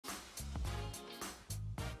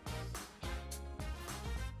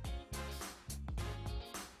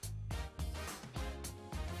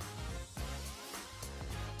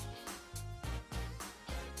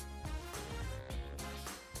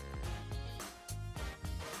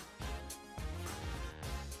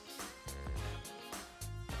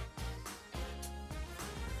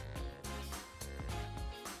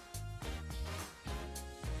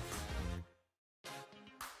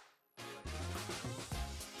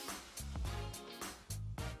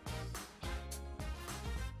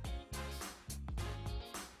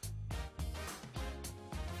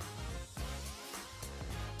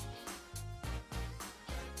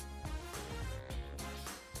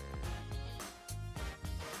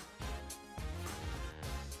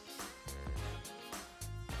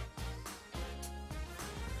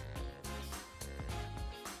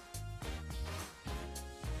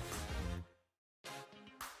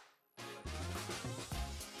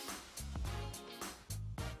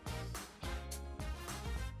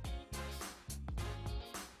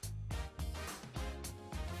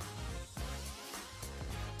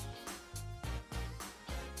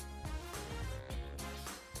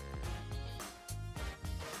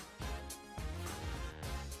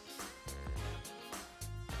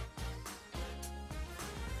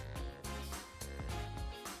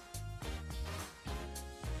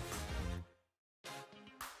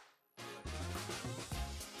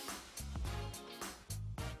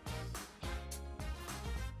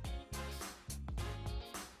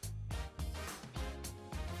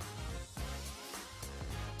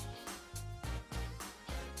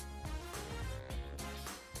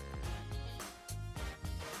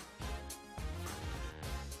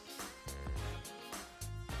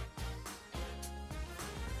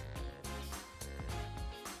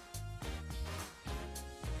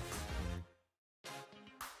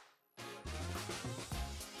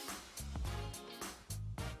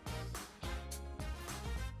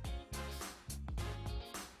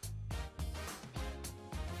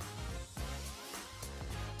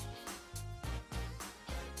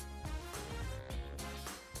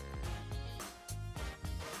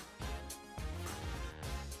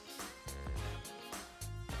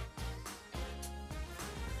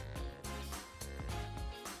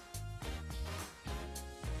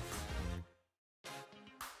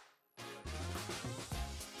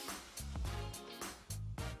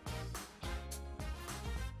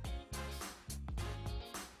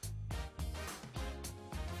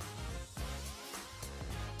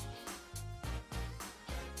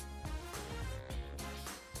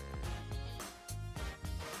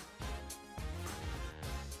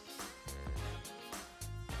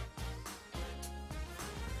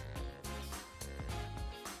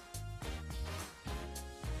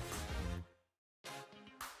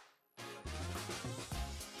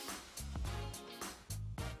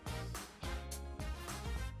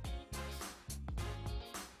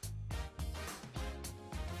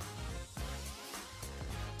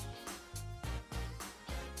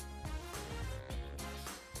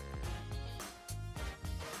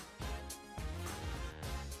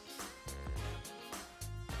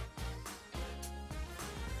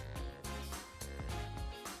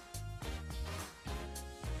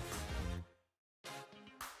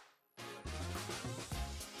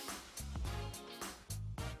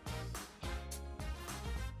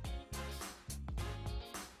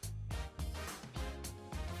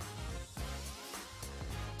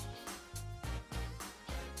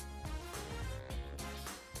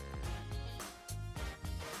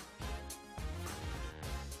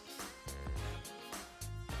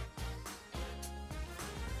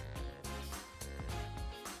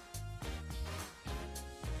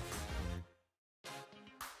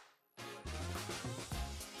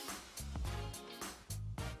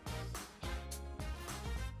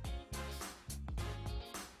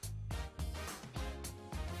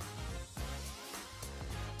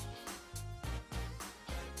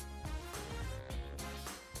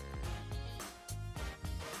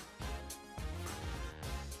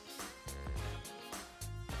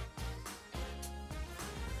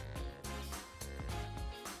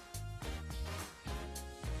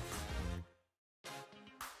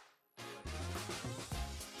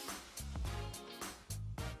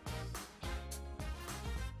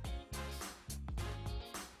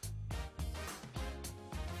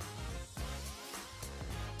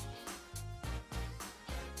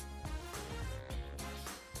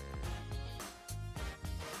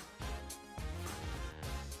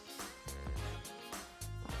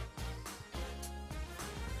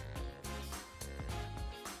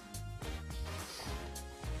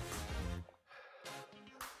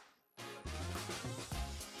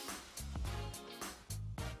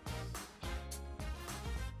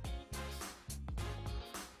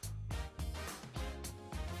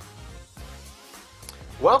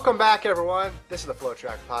Welcome back, everyone. This is the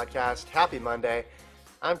FloTrack podcast. Happy Monday.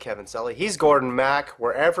 I'm Kevin Sully. He's Gordon Mack.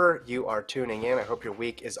 Wherever you are tuning in, I hope your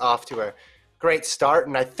week is off to a great start.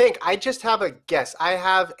 And I just have a guess. I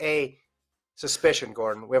have a suspicion,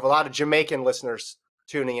 Gordon. We have a lot of Jamaican listeners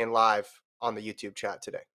tuning in live on the YouTube chat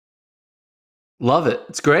today. Love it.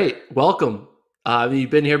 It's great. Welcome.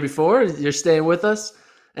 You've been here before. You're staying with us.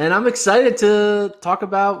 And I'm excited to talk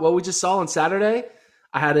about what we just saw on Saturday.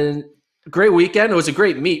 I had a great weekend. It was a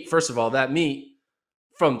great meet, first of all. That meet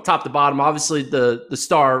from top to bottom, obviously the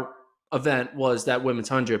star event was that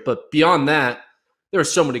women's 100. But beyond that, there were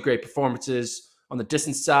so many great performances on the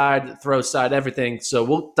distance side, the throw side, everything. So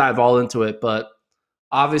we'll dive all into it. But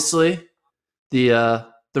obviously, the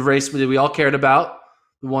race that we all cared about,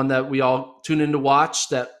 the one that we all tuned in to watch,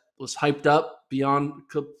 that was hyped up beyond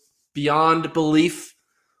belief,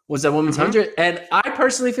 was that women's 100. And I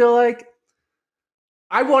personally feel like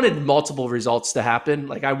I wanted multiple results to happen.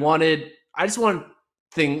 Like I just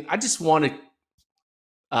wanted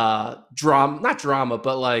drama, not drama,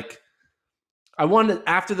 but like I wanted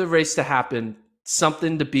after the race to happen,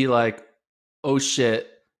 something to be like, oh shit,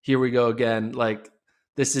 here we go again. Like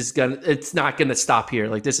it's not gonna stop here.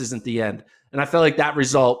 Like this isn't the end. And I felt like that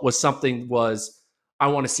result I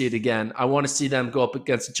want to see it again. I want to see them go up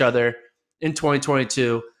against each other in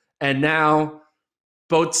 2022. And now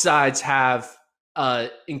both sides have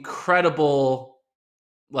incredible,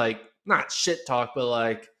 like, not shit talk, but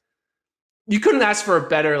like, you couldn't ask for a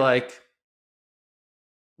better, like,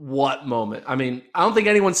 what moment? I mean, I don't think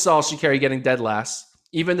anyone saw Sha'Carri getting dead last.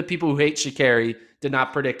 Even the people who hate Sha'Carri did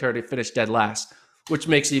not predict her to finish dead last, which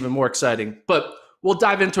makes it even more exciting. But we'll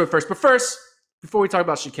dive into it first. But first, before we talk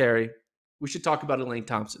about Sha'Carri, we should talk about Elaine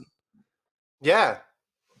Thompson. Yeah.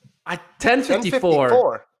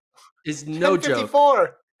 10:54 is no 10:54.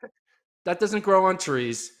 Joke. That doesn't grow on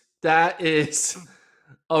trees. That is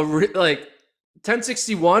like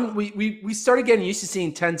 10:61. We started getting used to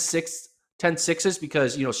seeing 10:6s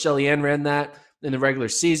because, you know, Shelly Ann ran that in the regular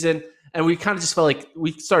season. And we kind of just felt like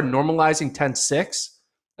we started normalizing 10:6.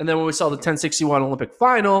 And then when we saw the 10:61 Olympic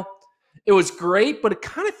final, it was great, but it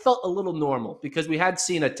kind of felt a little normal because we had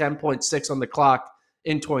seen a 10.6 on the clock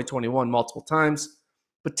in 2021 multiple times.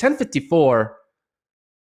 But 10:54,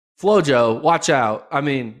 FloJo, watch out. I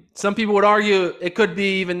mean, some people would argue it could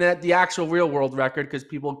be even the actual real world record because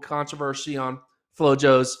people controversy on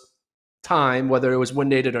FloJo's time, whether it was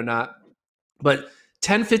wind dated or not. But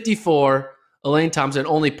 10:54, Elaine Thompson,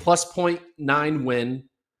 only plus 0.9 win.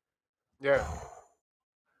 Yeah.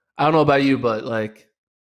 I don't know about you, but like,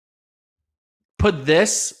 put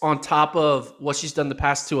this on top of what she's done the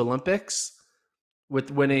past two Olympics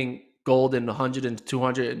with winning gold in 100 and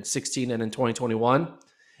 216 and in 2021.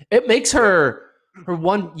 It makes her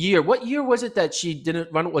 1 year. What year was it that she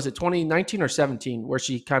didn't run? Was it 2019 or 17 where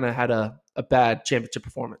she kind of had a bad championship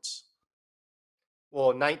performance?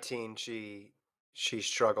 Well, 19, she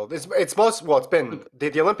struggled. It's been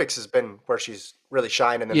the Olympics has been where she's really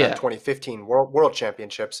shined, and then that 2015 World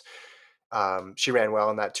Championships, she ran well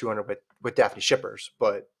in that 200 with Daphne Shippers.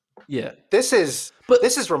 But yeah, this is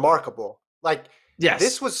remarkable. Like, yes,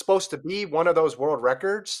 this was supposed to be one of those world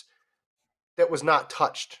records that was not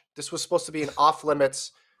touched. This was supposed to be an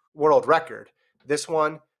off-limits world record. This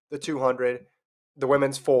one, the 200, the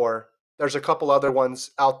women's 4. There's a couple other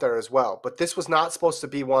ones out there as well. But this was not supposed to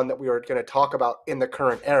be one that we were going to talk about in the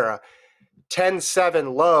current era.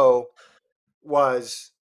 10.7 low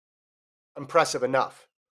was impressive enough.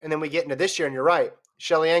 And then we get into this year, and you're right.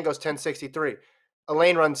 Shelly Ann goes 10.63.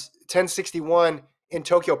 Elaine runs 10.61 in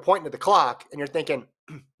Tokyo, pointing to the clock, and you're thinking,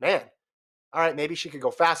 man, all right, maybe she could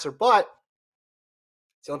go faster, but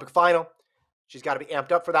it's the Olympic final. She's got to be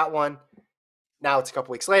amped up for that one. Now it's a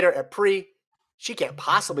couple weeks later at pre. She can't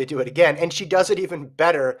possibly do it again, and she does it even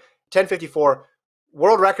better. 10:54,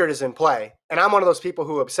 world record is in play. And I'm one of those people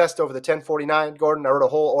who obsessed over the 10:49, Gordon. I wrote a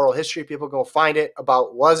whole oral history. People go find it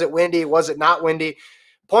about, was it windy? Was it not windy?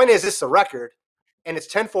 Point is, this is a record, and it's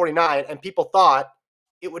 10:49, and people thought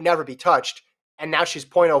it would never be touched, and now she's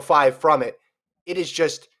 0.05 from it. It is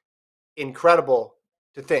just incredible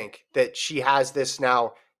to think that she has this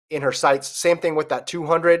now in her sights. Same thing with that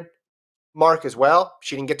 200 mark as well.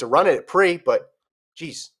 She didn't get to run it at pre, but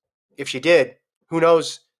geez, if she did, who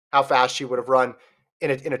knows how fast she would have run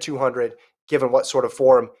in a 200, given what sort of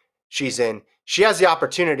form she's in. She has the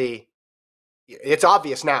opportunity. It's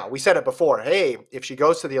obvious now. We said it before. Hey, if she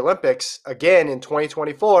goes to the Olympics again in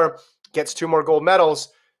 2024, gets 2 more gold medals,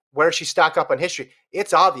 where does she stack up in history?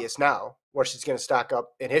 It's obvious now where she's going to stack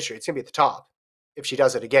up in history. It's going to be at the top if she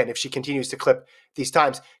does it again, if she continues to clip these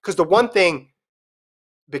times. Because the one thing,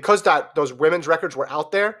 because those women's records were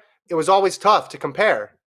out there, it was always tough to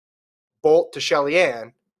compare. Bolt to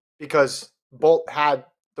Shelly-Ann because Bolt had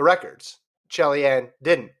the records. Shelly-Ann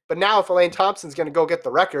didn't. But now if Elaine Thompson's going to go get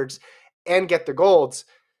the records and get the golds,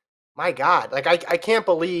 my God, like I can't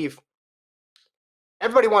believe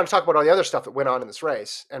everybody wanted to talk about all the other stuff that went on in this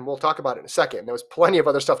race, and we'll talk about it in a second. There was plenty of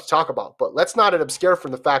other stuff to talk about, but let's not obscure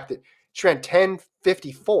from the fact that she ran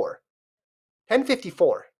 10:54.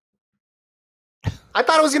 10:54. I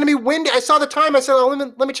thought it was going to be windy. I saw the time. I said, oh,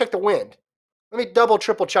 let me check the wind. Let me double,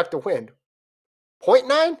 triple check the wind.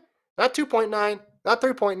 0.9? Not 2.9, not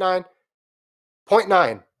 3.9,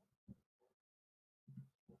 0.9.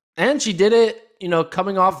 And she did it,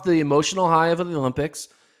 coming off the emotional high of the Olympics,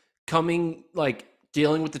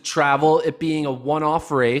 dealing with the travel, it being a one-off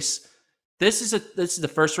race. This is the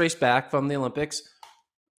first race back from the Olympics.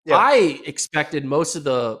 Yeah. I expected most of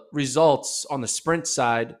the results on the sprint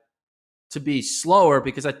side to be slower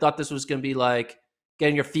because I thought this was going to be like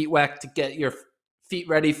getting your feet wet to get your feet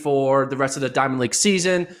ready for the rest of the Diamond League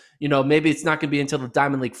season. Maybe it's not going to be until the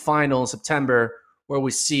Diamond League final in September where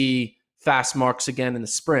we see fast marks again in the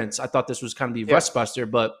sprints. I thought this was kind of the rust buster,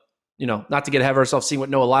 but not to get ahead of ourselves, seeing what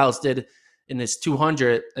Noah Lyles did in this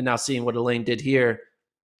 200 and now seeing what Elaine did here.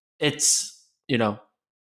 It's,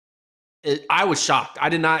 I was shocked. I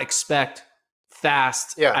did not expect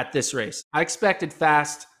fast at this race. I expected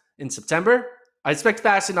fast in September. I expected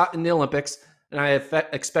fast in the Olympics, and I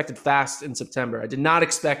expected fast in September. I did not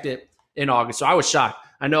expect it in August, so I was shocked.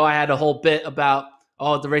 I know I had a whole bit about,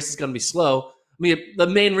 the race is going to be slow. I mean, the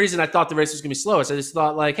main reason I thought the race was going to be slow is I just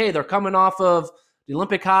thought, hey, they're coming off of the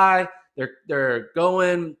Olympic high. They're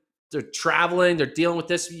traveling. They're dealing with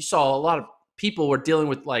this. You saw a lot of people were dealing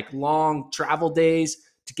with long travel days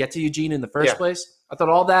to get to Eugene in the first place. I thought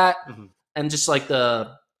all that and just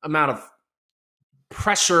the amount of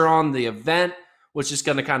pressure on the event was just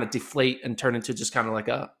going to kind of deflate and turn into just kind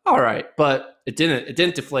of all right, but it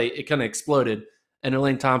didn't deflate. It kind of exploded. And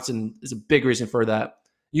Elaine Thompson is a big reason for that.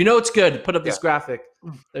 It's good. Put up this graphic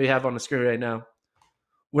that we have on the screen right now.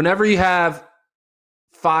 Whenever you have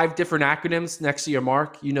 5 different acronyms next to your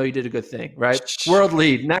mark, you did a good thing, right? World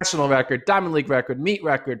lead, national record, Diamond League record, meet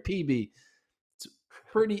record, PB. It's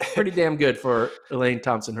pretty damn good for Elaine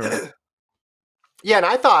Thompson. Yeah, and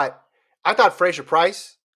I thought Fraser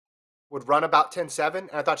Price would run about 10.7,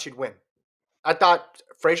 and I thought she'd win. I thought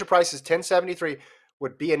Fraser Price's 10.73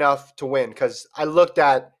 would be enough to win because I looked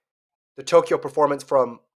at the Tokyo performance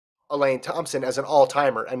from Elaine Thompson as an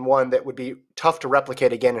all-timer and one that would be tough to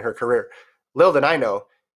replicate again in her career. Little did I know,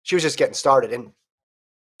 she was just getting started, and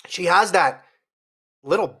she has that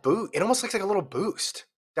little boot. It almost looks like a little boost,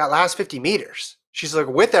 that last 50 meters. She's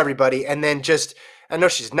with everybody, and then I know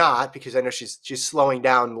she's not because I know she's slowing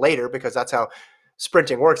down later because that's how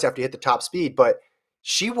sprinting works after you hit the top speed, but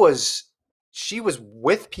she was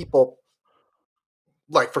with people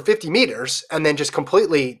for 50 meters and then just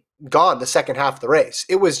completely gone the second half of the race.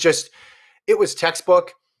 It was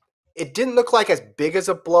textbook. It didn't look like as big as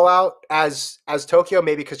a blowout as Tokyo,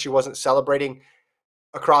 maybe because she wasn't celebrating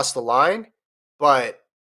across the line, but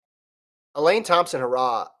Elaine Thompson,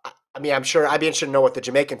 hurrah. I mean, I'm sure I'd be interested to know what the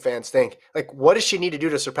Jamaican fans think. What does she need to do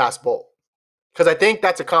to surpass Bolt? Because I think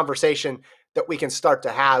that's a conversation that we can start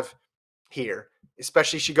to have here,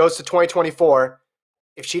 especially she goes to 2024.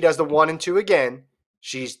 If she does the 1 and 2 again,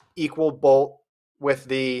 she's equal Bolt with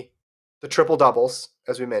the triple doubles,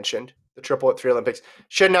 as we mentioned, the triple at 3 Olympics.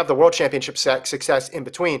 Shouldn't have the world championship success in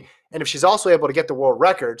between. And if she's also able to get the world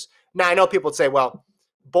records, now I know people would say, well,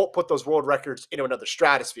 Bolt put those world records into another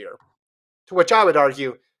stratosphere, to which I would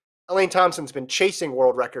argue Elaine Thompson's been chasing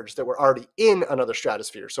world records that were already in another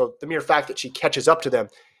stratosphere. So the mere fact that she catches up to them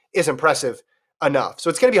is impressive enough. So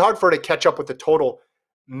it's going to be hard for her to catch up with the total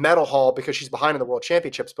medal haul because she's behind in the world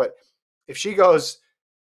championships. But if she goes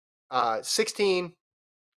 16,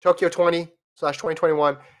 Tokyo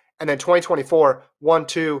 20/2021, and then 2024, 1,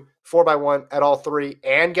 2, 4x1 at all 3,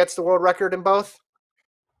 and gets the world record in both,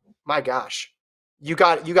 my gosh, you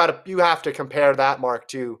have to compare that mark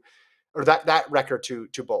to, or that record to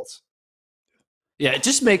Bolt's. Yeah, it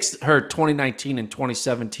just makes her 2019 and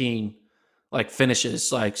 2017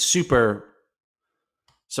 finishes super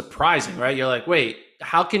surprising, right? You're like, wait,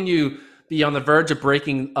 how can you be on the verge of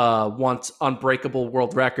breaking once unbreakable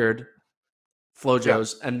world record,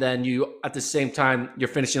 FloJo's, and then you at the same time you're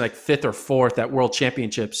finishing 5th or 4th at world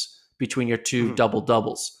championships between your 2 double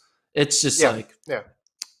doubles. It's just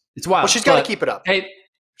it's wild. Well, she's got to keep it up. Hey,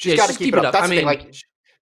 she's got to keep it up. That's the thing.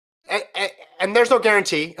 And there's no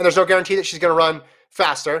guarantee, that she's going to run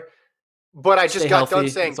faster. But I just got done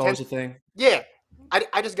saying, that's always a thing. Yeah,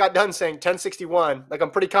 I just got done saying 10:61.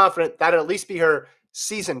 I'm pretty confident that'll at least be her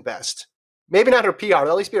season best. Maybe not her PR, that'll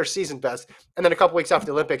at least be her season best. And then a couple weeks after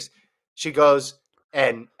the Olympics, she goes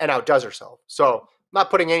and outdoes herself. So I'm not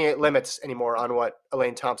putting any limits anymore on what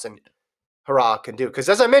Elaine Thompson-Herah can do. Because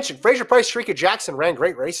as I mentioned, Fraser Price, Shrika Jackson ran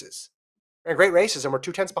great races. Ran great races and were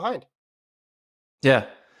 2/10 behind. Yeah.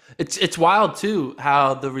 It's wild too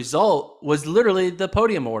how the result was literally the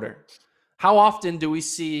podium order. How often do we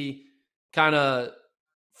see kind of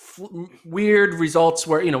weird results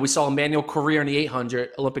where, we saw Emmanuel Correa in the 800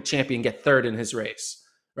 Olympic champion get third in his race,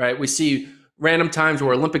 right? We see random times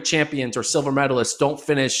where Olympic champions or silver medalists don't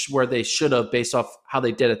finish where they should have based off how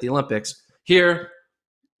they did at the Olympics. Here,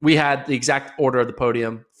 we had the exact order of the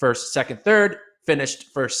podium: first, second, third, finished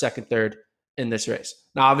first, second, third in this race.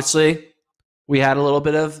 Now, obviously, we had a little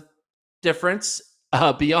bit of difference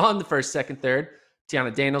beyond the first, second, third.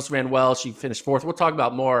 Tiana Daniels ran well. She finished fourth. We'll talk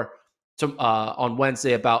about more on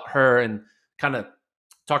Wednesday about her and kind of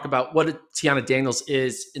talk about what Tiana Daniels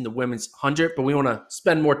is in the women's 100, but we want to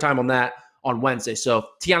spend more time on that on Wednesday. So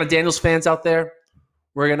Tiana Daniels fans out there,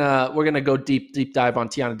 we're gonna go deep dive on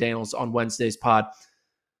Tiana Daniels on Wednesday's pod.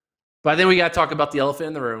 But I think we got to talk about the elephant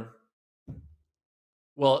in the room.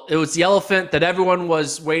 Well, it was the elephant that everyone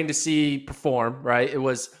was waiting to see perform, right? It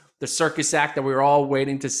was the circus act that we were all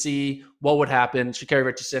waiting to see what would happen. Sha'Carri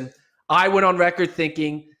Richardson. I went on record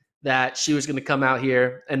thinking that she was going to come out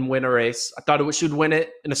here and win a race. I thought she would win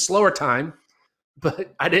it in a slower time,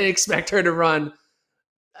 but I didn't expect her to run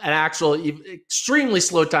an actual extremely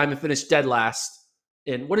slow time and finish dead last.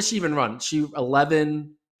 And what did she even run? She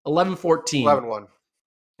 11-14. 11-1.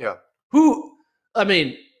 Yeah.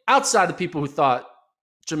 Outside the people who thought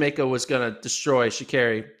Jamaica was going to destroy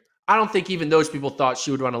Sha'Carri, I don't think even those people thought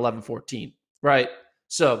she would run 11-14, right?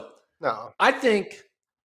 So no. I think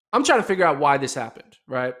I'm trying to figure out why this happened,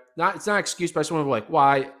 right? It's not an excuse, but I just want to like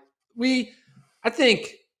why I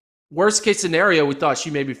think worst case scenario, we thought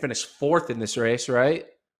she maybe finished fourth in this race, right?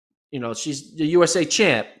 She's the USA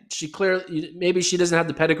champ. She clearly, maybe she doesn't have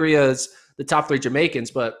the pedigree as the top three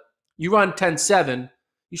Jamaicans, but you run 10-7,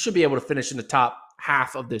 you should be able to finish in the top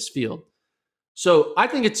half of this field. So I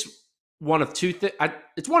think it's one of two things.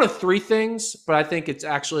 It's one of three things, but I think it's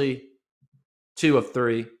actually two of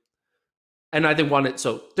three. And I think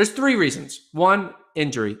so there's three reasons. One,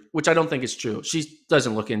 injury, which I don't think is true. She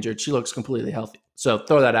doesn't look injured. She looks completely healthy. So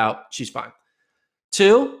throw that out. She's fine.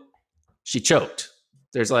 Two, she choked.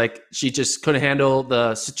 She just couldn't handle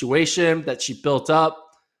the situation that she built up,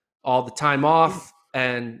 all the time off,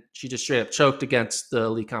 and she just straight up choked against the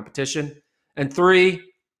elite competition. And three,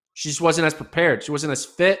 she just wasn't as prepared. She wasn't as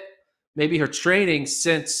fit. Maybe her training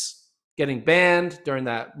since getting banned during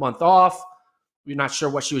that month off, we're not sure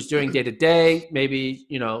what she was doing day to day. Maybe,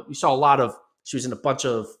 you saw she was in a bunch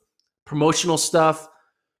of promotional stuff.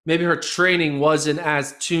 Maybe her training wasn't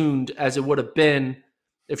as tuned as it would have been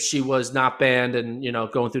if she was not banned and,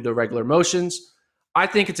 going through the regular motions. I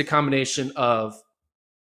think it's a combination of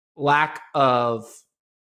lack of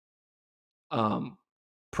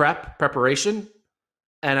preparation,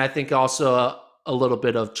 and I think also a little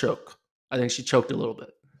bit of choke. I think she choked a little bit.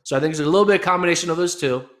 So I think it's a little bit of combination of those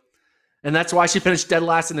two. And that's why she finished dead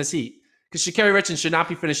last in this heat. Because Sha'Carri Richardson should not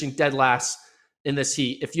be finishing dead last in this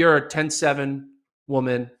heat. If you're a 10-7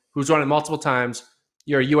 woman who's run it multiple times,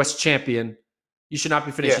 you're a U.S. champion, you should not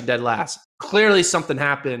be finishing dead last. Clearly something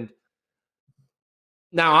happened.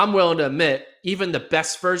 Now, I'm willing to admit, even the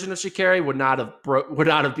best version of Sha'Carri would not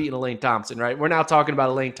have beaten Elaine Thompson, right? We're now talking about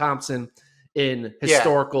Elaine Thompson in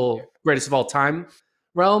historical greatest of all time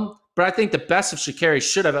realm. But I think the best of Sha'Carri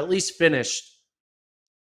should have at least finished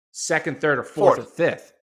second, third, or fourth or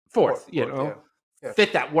fifth. Fourth.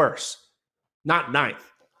 Fifth at worst, not ninth.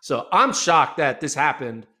 So I'm shocked that this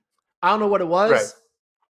happened. I don't know what it was, right,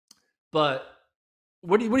 but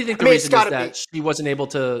what do you think the reason is that she wasn't able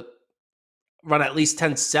to run at least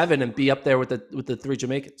 10-7 and be up there with the three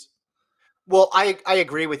Jamaicans? Well, I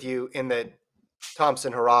agree with you in that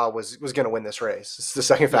Thompson-Herah was going to win this race. It's the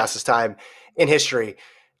second fastest time in history.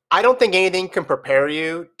 I don't think anything can prepare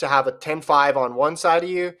you to have a 10-5 on one side of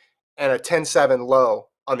you and a 10-7 low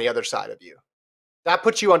on the other side of you. That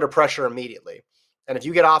puts you under pressure immediately. And if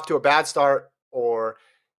you get off to a bad start or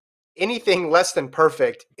anything less than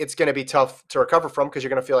perfect, it's going to be tough to recover from because you're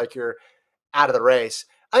going to feel like you're out of the race.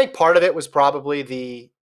 I think part of it was probably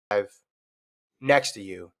the next to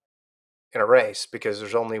you in a race because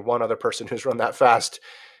there's only one other person who's run that fast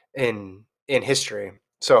in history.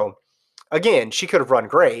 So again, she could have run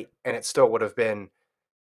great and it still would have been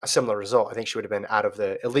a similar result. I think she would have been out of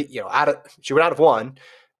the elite, she would not have won,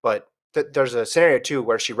 but there's a scenario too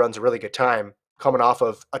where she runs a really good time coming off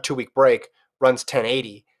of a 2-week break, runs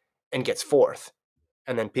 1080 and gets fourth.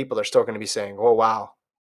 And then people are still going to be saying, oh, wow,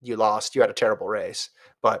 you lost. You had a terrible race.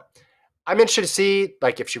 But I'm interested to see,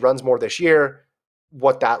 like, if she runs more this year,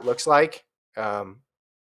 what that looks like.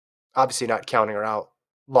 Obviously, not counting her out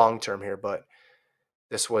long term here, but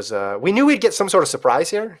this was we knew we'd get some sort of surprise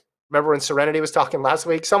here. Remember when Serenity was talking last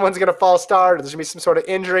week? Someone's gonna false start, or there's gonna be some sort of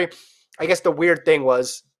injury. I guess the weird thing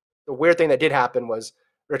that did happen was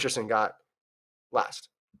Richardson got last.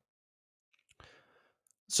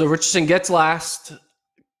 So Richardson gets last,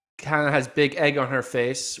 kind of has big egg on her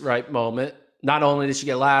face, right? Moment. Not only did she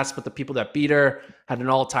get last, but the people that beat her had an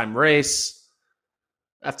all-time race.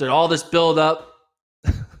 After all this build-up,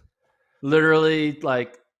 literally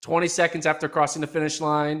like 20 seconds after crossing the finish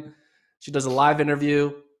line, she does a live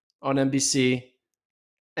interview on NBC,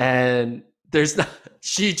 and there's not.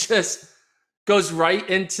 She just goes right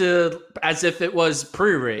into as if it was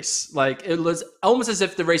pre-race. Like it was almost as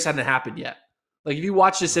if the race hadn't happened yet. Like if you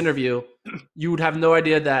watch this interview, you would have no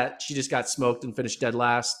idea that she just got smoked and finished dead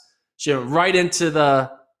last. She went right into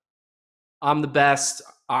the I'm the best.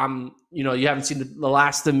 You haven't seen the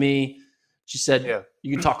last of me. She said, Yeah.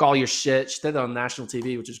 you can talk all your shit. She did that on national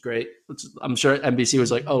TV, which is great. I'm sure NBC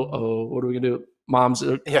was like, what are we going to do? Moms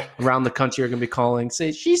around the country are going to be calling,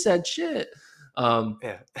 say, she said shit.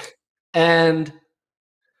 Yeah. And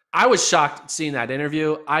I was shocked seeing that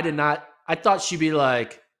interview. I thought she'd be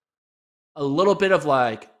like a little bit of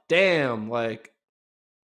like, damn, like,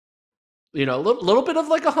 a little bit of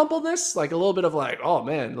like a humbleness, like a little bit of like, oh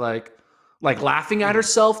man, like laughing at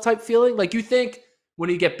herself type feeling. Like you think when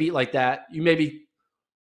you get beat like that, you maybe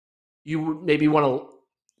want to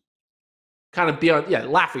kind of be on,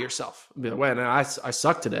 laugh at yourself. Be like, man, I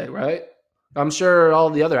suck today, right? I'm sure all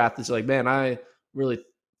the other athletes are like, man, I really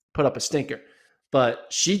put up a stinker. But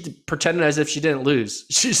she pretended as if she didn't lose.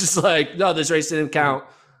 She's just like, no, this race didn't count.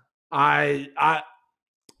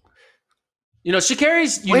 She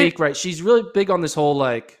carries unique, right? She's really big on this whole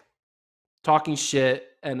like talking shit,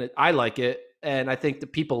 and I like it. And I think the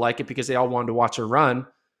people like it because they all wanted to watch her run.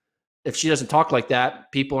 If she doesn't talk like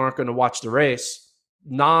that, people aren't going to watch the race.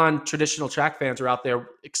 Non-traditional track fans are out there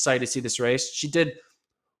excited to see this race. She did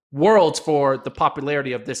worlds for the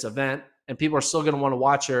popularity of this event, and people are still going to want to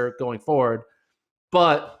watch her going forward.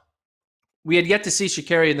 But we had yet to see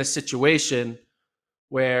Sha'Carri in this situation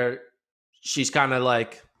where she's kind of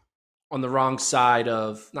like on the wrong side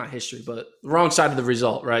of, not history, but the wrong side of the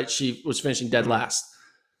result, right? She was finishing dead last.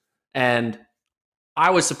 And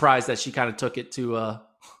I was surprised that she kind of took it to,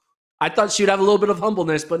 I thought she would have a little bit of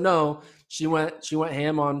humbleness, but no, she went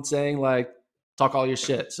ham on saying like, talk all your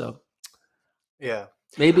shit. So yeah,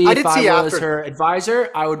 maybe if I was her advisor,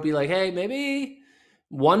 I would be like, hey, maybe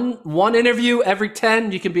one interview every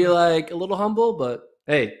 10, you can be like a little humble, but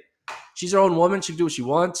hey, she's her own woman. She can do what she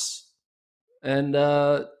wants. And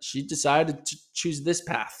she decided to choose this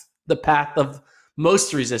path, the path of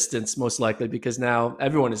most resistance, most likely, because now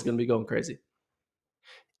everyone is going to be going crazy.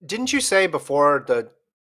 Didn't you say before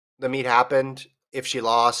the meet happened, if she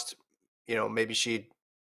lost, maybe she'd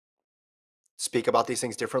speak about these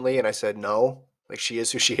things differently? And I said, no, like she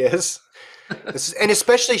is who she is. And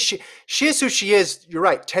especially she is who she is. You're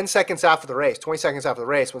right. 10 seconds after the race, 20 seconds after the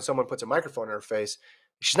race, when someone puts a microphone in her face,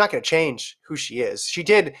 she's not going to change who she is. She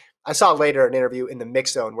did. I saw later an interview in the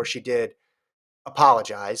mix zone where she did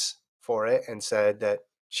apologize for it and said that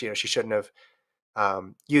she shouldn't have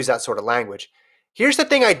used that sort of language. Here's the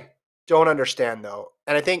thing I don't understand though,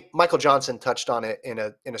 and I think Michael Johnson touched on it in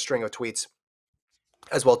a string of tweets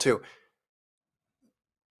as well too.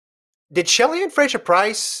 Did Shelly-Ann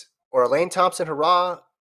Fraser-Pryce or Elaine Thompson-Herah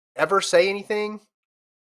ever say anything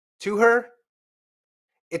to her?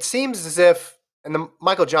 It seems as if, and the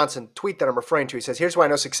Michael Johnson tweet that I'm referring to, he says, here's why I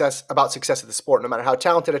know success of the sport. No matter how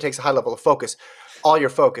talented, it takes a high level of focus. All your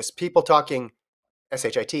focus. People talking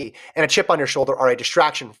SHIT and a chip on your shoulder are a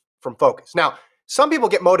distraction from focus. Now, some people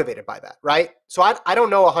get motivated by that, right? So I don't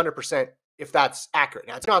know 100% if that's accurate.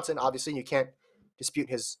 Now, it's Johnson, obviously, you can't dispute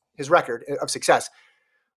his record of success.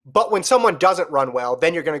 But when someone doesn't run well,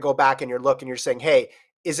 then you're going to go back and you're saying, hey,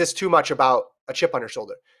 is this too much about a chip on your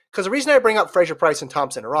shoulder? Because the reason I bring up Fraser-Pryce and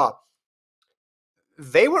Thompson-Herah,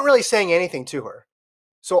 they weren't really saying anything to her.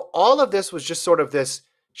 So all of this was just sort of this,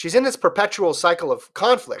 she's in this perpetual cycle of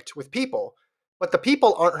conflict with people, but the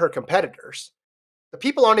people aren't her competitors. The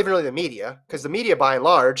people aren't even really the media, because the media, by and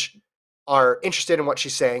large, are interested in what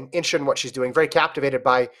she's saying, interested in what she's doing, very captivated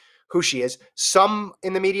by who she is. Some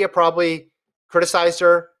in the media probably criticized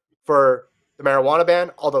her for the marijuana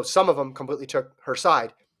ban, although some of them completely took her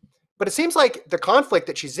side. But it seems like the conflict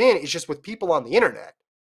that she's in is just with people on the internet.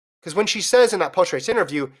 Because when she says in that post-race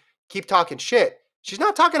interview, keep talking shit, she's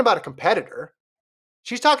not talking about a competitor.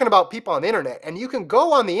 She's talking about people on the internet. And you can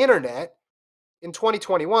go on the internet in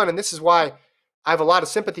 2021, and this is why I have a lot of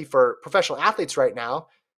sympathy for professional athletes right now.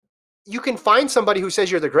 You can find somebody who says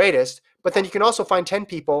you're the greatest, but then you can also find 10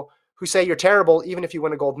 people who say you're terrible even if you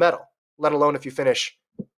win a gold medal, let alone if you finish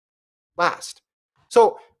last.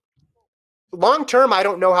 So long term, I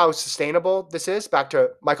don't know how sustainable this is. Back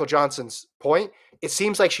to Michael Johnson's point, it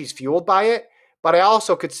seems like she's fueled by it, but I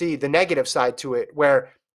also could see the negative side to it where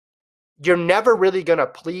you're never really going to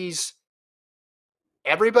please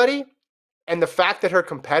everybody. And the fact that her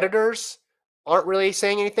competitors aren't really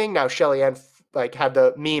saying anything. Now, Shelly Ann like had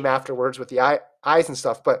the meme afterwards with the eyes and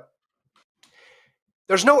stuff, but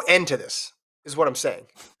there's no end to this, is what I'm saying.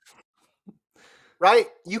 Right?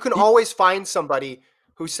 You can always find somebody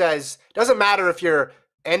who says, doesn't matter if you're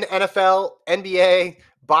an NFL, NBA,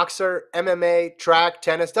 boxer, MMA, track,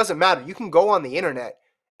 tennis, doesn't matter. You can go on the internet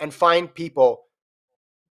and find people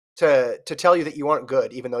to tell you that you aren't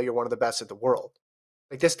good, even though you're one of the best in the world.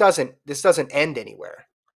 Like this doesn't end anywhere,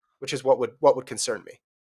 which is what would concern me.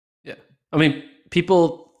 Yeah. I mean,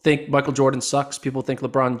 people think Michael Jordan sucks. People think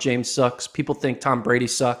LeBron James sucks. People think Tom Brady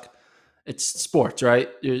suck. It's sports, right?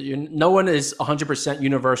 No one is 100%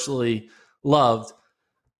 universally loved.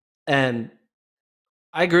 And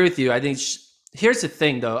I agree with you. I think here's the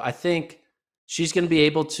thing, though. I think she's going to be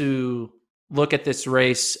able to look at this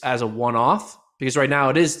race as a one-off because right now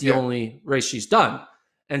it is the only race she's done.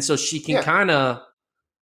 And so she can kind of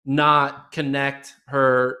not connect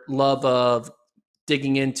her love of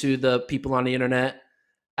digging into the people on the internet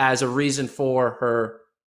as a reason for her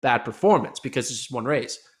bad performance because it's just one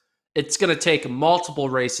race. It's going to take multiple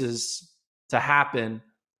races to happen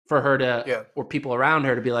for her to, or people around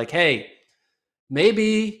her to be like, hey,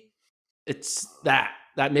 maybe it's that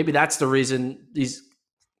maybe that's the reason these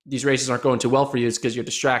races aren't going too well for you is because you're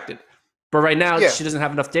distracted. But right now, she doesn't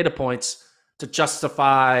have enough data points to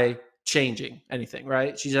justify changing anything,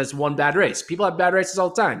 right? She has one bad race. People have bad races all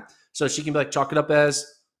the time. So she can be like, chalk it up as,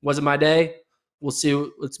 wasn't my day. We'll see.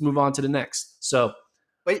 Let's move on to the next. So,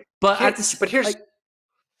 but here's,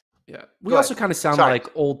 yeah, we also kind of sound like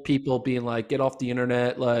old people being like, get off the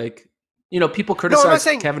internet. Like, people criticize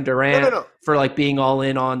Kevin Durant for like being all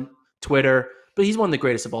in on Twitter, but he's one of the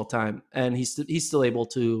greatest of all time. And he's still able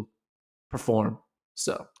to perform.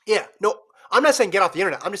 So, yeah, no, I'm not saying get off the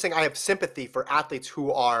internet. I'm just saying I have sympathy for athletes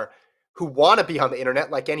who want to be on the internet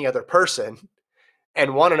like any other person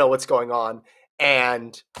and want to know what's going on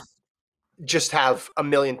and just have a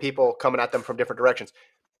million people coming at them from different directions.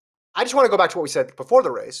 I just want to go back to what we said before the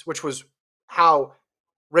race, which was how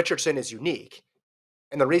Richardson is unique.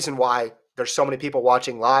 And the reason why there's so many people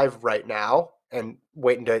watching live right now and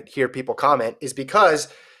waiting to hear people comment is because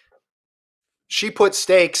she put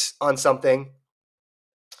stakes on something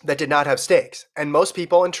that did not have stakes. And most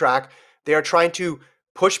people in track, they are trying to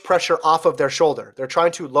push pressure off of their shoulder. They're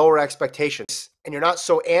trying to lower expectations. And you're not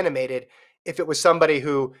so animated if it was somebody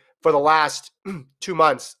who, for the last 2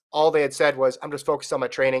 months, all they had said was, I'm just focused on my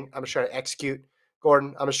training. I'm just trying to execute,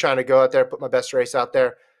 Gordon. I'm just trying to go out there, put my best race out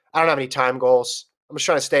there. I don't have any time goals. I'm just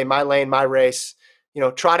trying to stay in my lane, my race,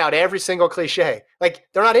 trot out every single cliche. Like,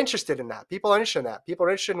 they're not interested in that. People are interested in that. People are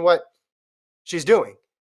interested in what she's doing.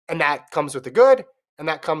 And that comes with the good, and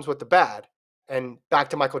that comes with the bad. And back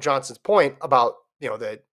to Michael Johnson's point about,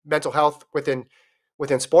 the mental health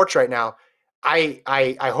within sports right now, I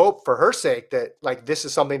hope for her sake that like this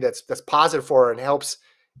is something that's positive for her and helps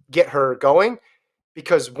get her going,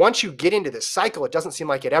 because once you get into this cycle, it doesn't seem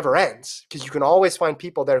like it ever ends, because you can always find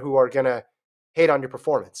people there who are gonna hate on your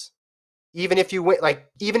performance. Even if you win, like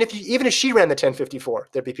even if she ran the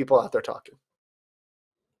 10:54, there'd be people out there talking.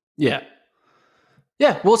 Yeah.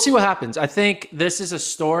 Yeah, we'll see what happens. I think this is a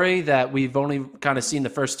story that we've only kind of seen the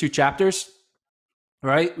first 2 chapters,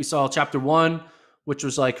 right? We saw chapter 1, which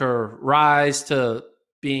was like her rise to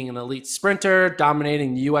being an elite sprinter,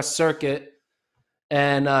 dominating the U.S. circuit.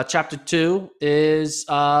 And chapter 2 is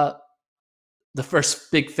the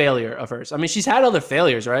first big failure of hers. I mean, she's had other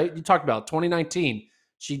failures, right? You talked about 2019.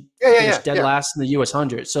 She finished dead last in the U.S.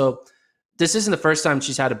 100. So this isn't the first time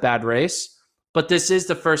she's had a bad race, but this is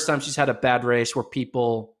the first time she's had a bad race where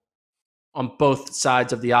people on both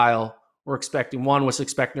sides of the aisle were expecting. One was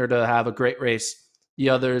expecting her to have a great race. The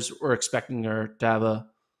others were expecting her to have a,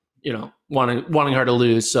 wanting her to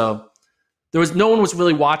lose. So no one was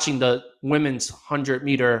really watching the women's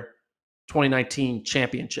 100-meter 2019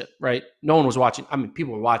 championship, right? No one was watching. I mean,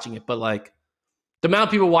 people were watching it, but like the amount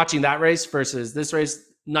of people watching that race versus this race,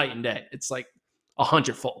 night and day. It's like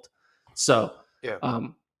 100-fold. So,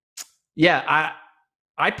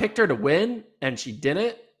 I picked her to win and she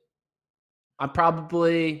didn't. I'm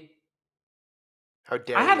probably. How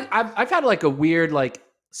dare you? I've had like a weird like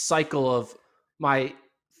cycle of my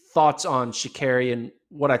thoughts on Sha'Carri and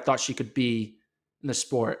what I thought she could be in the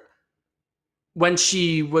sport. When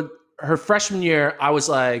she would her freshman year, I was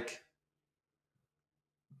on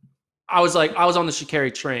the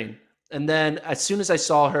Sha'Carri train. And then as soon as I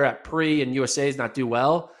saw her at pre and USA's not do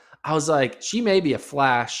well, I was like, she may be a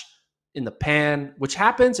flash in the pan, which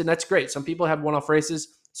happens, and that's great. Some people have one-off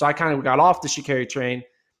races. So I kind of got off the Sha'Carri train.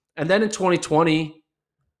 And then in 2020,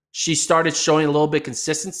 she started showing a little bit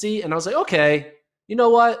consistency. And I was like, okay, you know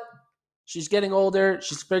what? She's getting older.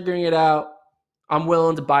 She's figuring it out. I'm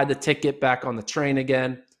willing to buy the ticket back on the train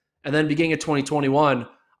again. And then beginning of 2021,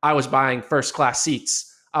 I was buying first class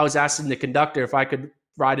seats. I was asking the conductor if I could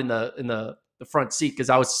ride in the front seat because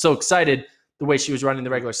I was so excited the way she was running the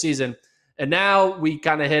regular season. And now we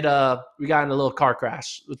kind of we got in a little car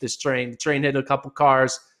crash with this train. The train hit a couple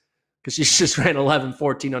cars because she just ran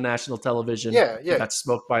 11:14 on national television. Yeah, yeah. Got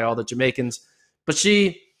smoked by all the Jamaicans. But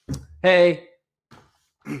hey,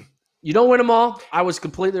 you don't win them all. I was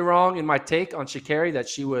completely wrong in my take on Sha'Carri that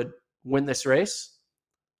she would win this race.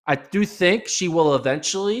 I do think she will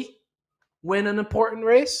eventually win an important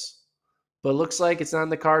race, but it looks like it's not in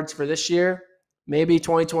the cards for this year. Maybe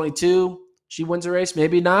 2022 she wins a race.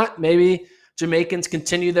 Maybe not. Maybe Jamaicans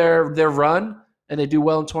continue their run and they do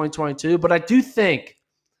well in 2022. But I do think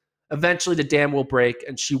eventually the dam will break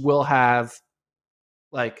and she will have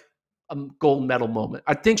like a gold medal moment.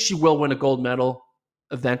 I think she will win a gold medal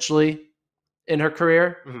eventually in her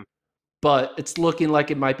career, but it's looking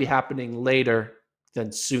like it might be happening later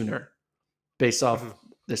than sooner based off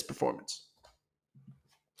this performance.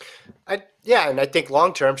 And I think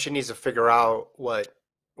long term she needs to figure out what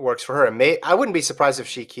works for her. And I wouldn't be surprised if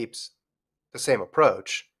she keeps the same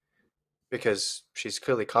approach because she's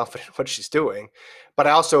clearly confident in what she's doing. But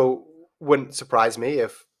I also wouldn't surprise me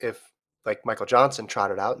if like Michael Johnson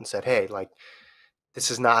trotted out and said, "Hey, like this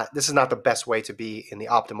is not the best way to be in the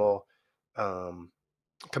optimal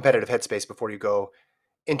competitive headspace before you go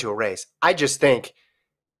into a race." I just think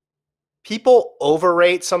people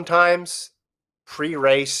overrate sometimes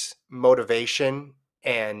pre-race motivation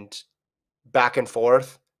and back and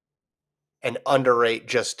forth, and underrate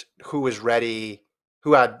just who was ready,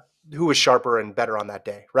 who was sharper and better on that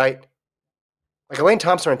day, right? Like Elaine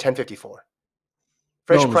Thompson ran 10:54.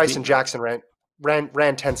 Fraser Price and Jackson ran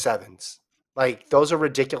 10:7s. Like those are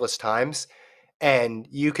ridiculous times. And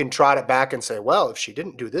you can trot it back and say, well, if she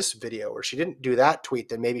didn't do this video or she didn't do that tweet,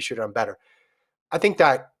 then maybe she would have done better. I think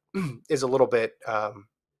that is a little bit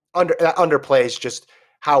underplays just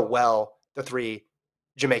how well the three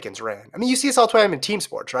Jamaicans ran. I mean, you see this all the time in team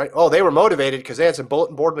sports, right? Oh, they were motivated because they had some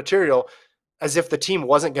bulletin board material, as if the team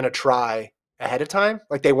wasn't going to try ahead of time.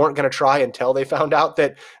 Like they weren't going to try until they found out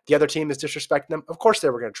that the other team is disrespecting them. Of course they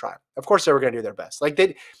were going to try. Of course they were going to do their best. Like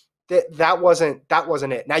that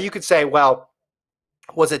wasn't it. Now you could say, well,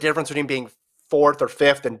 was the difference between being fourth or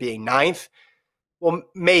fifth and being ninth? Well,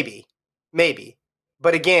 maybe.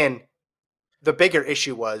 But again, the bigger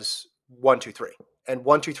issue was 1, 2, 3. And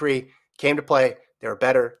 1, 2, 3 came to play. They were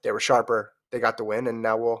better. They were sharper. They got the win. And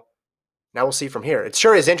now we'll see from here. It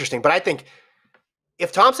sure is interesting. But I think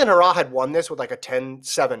if Thompson Hurrah had won this with like a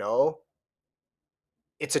 10-7-0,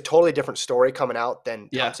 it's a totally different story coming out than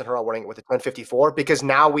Thompson Hurrah winning it with a 10:54, because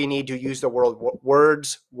now we need to use the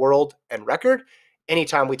world and record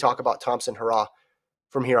anytime we talk about Thompson Hurrah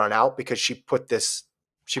from here on out, because she's put this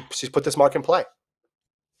mark in play.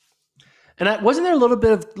 And wasn't there a little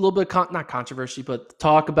bit of not controversy, but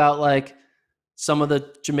talk about like some of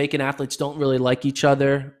the Jamaican athletes don't really like each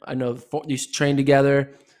other. I know they used to train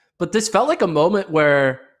together, but this felt like a moment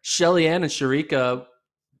where Shelly Ann and Sharika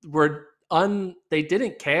were they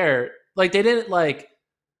didn't care. Like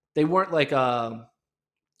they weren't like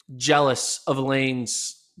jealous of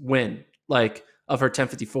Elaine's win, like of her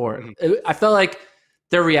 10:54. I felt like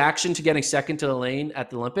their reaction to getting second to Elaine at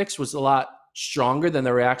the Olympics was a lot stronger than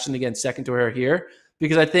the reaction to getting second to her here,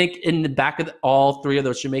 because I think in the back of all three of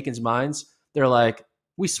those Jamaicans' minds, they're like,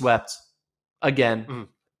 we swept again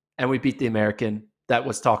and we beat the American that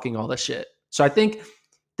was talking all this shit. So I think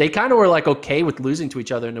they kind of were like okay with losing to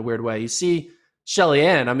each other in a weird way. You see Shelly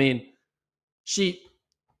Ann, I mean, she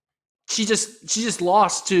just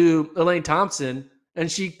lost to Elaine Thompson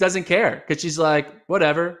and she doesn't care because she's like,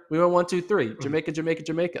 whatever, we went 1, 2, 3,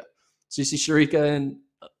 Jamaica. So you see Sharika and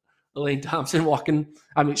Elaine Thompson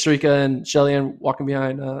Sharika and Shelly Ann walking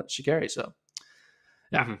behind Sha'Carri. So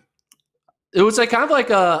yeah, it was like kind of like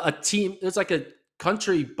a team. It was like a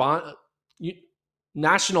country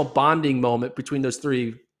national bonding moment between those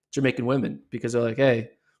three Jamaican women, because they're like,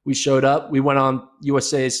 hey, we showed up, we went on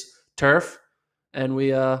USA's turf, and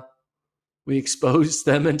we exposed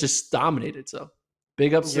them and just dominated. So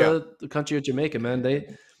big ups to the country of Jamaica, man. They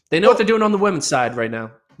know what they're doing on the women's side right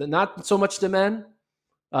now. Not so much the men.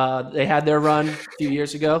 They had their run a few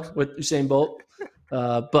years ago with Usain Bolt,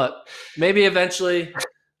 but maybe eventually,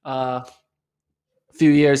 a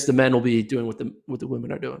few years, the men will be doing what the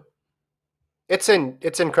women are doing. It's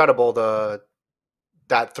incredible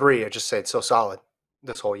that three. I just say it's so solid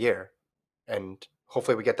this whole year, and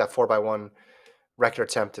hopefully we get that 4x1 record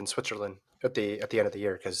attempt in Switzerland at the end of the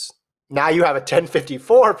year, because now you have a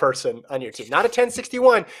 10:54 person on your team, not a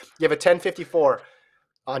 10:61. You have a 10:54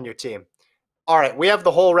 on your team. All right, we have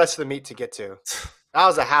the whole rest of the meet to get to. That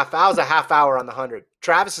was a half hour on the 100.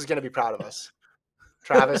 Travis is going to be proud of us.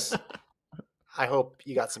 Travis, I hope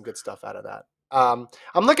you got some good stuff out of that. I'm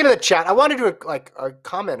looking at the chat. I wanted to do a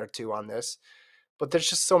comment or two on this, but there's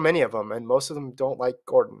just so many of them, and most of them don't like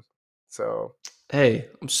Gordon. So, hey,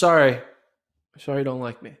 I'm sorry. I'm sorry you don't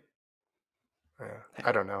like me.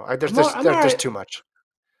 I don't know. There's too much.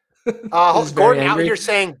 Gordon out here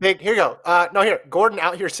saying big. Here you go. Gordon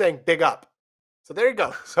out here saying big up. So there you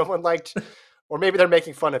go. Someone liked, or maybe they're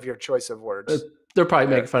making fun of your choice of words. They're probably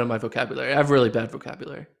making fun of my vocabulary. I have really bad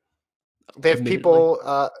vocabulary. They have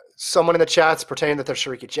people, someone in the chat's pretending that they're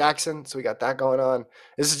Sharika Jackson. So we got that going on.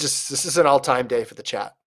 This is an all-time day for the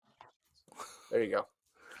chat. There you go.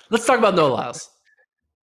 Let's talk about Noah Lyles.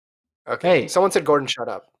 Okay. Hey. Someone said Gordon, shut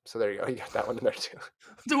up. So there you go. You got that one in there too.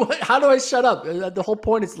 How do I shut up? The whole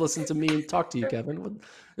point is to listen to me and talk to you, Kevin.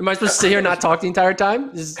 Am I supposed to sit here and not talk the entire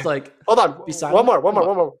time? Just like hold on. One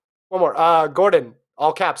more. Gordon,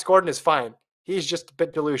 all caps. Gordon is fine. He's just a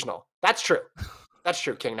bit delusional. That's true. That's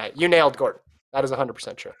true, King Knight. You nailed Gordon. That is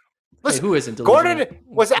 100% true. Listen, hey, who isn't delusional? Gordon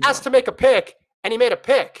was asked to make a pick, and he made a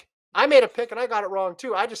pick. I made a pick, and I got it wrong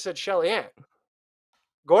too. I just said Shelly Ann.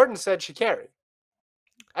 Gordon said Sha'Carri.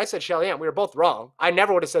 I said Shelly Ann. We were both wrong. I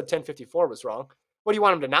never would have said 10:54 was wrong. What do you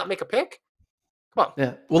want him to not make a pick? Come on.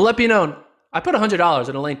 Yeah. Well, let me know. I put $100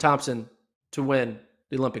 on Elaine Thompson to win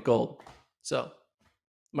the Olympic gold. So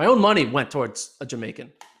my own money went towards a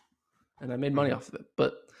Jamaican, and I made money off of it.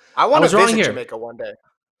 But I want to visit Jamaica one day.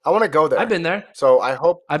 I want to go there. I've been there. So I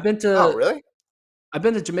hope. I've been to. Oh, really? I've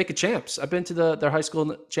been to Jamaica Champs. I've been to their high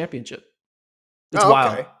school championship. It's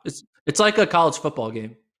wild. Okay. It's like a college football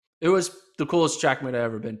game. It was the coolest track meet I've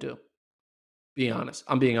ever been to.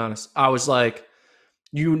 I'm being honest. I was like,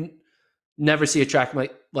 you never see a track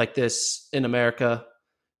meet like this in America.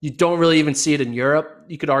 You don't really even see it in Europe.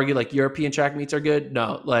 You could argue like European track meets are good.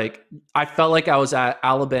 No, like I felt like I was at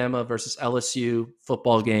Alabama versus LSU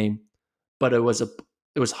football game, but it was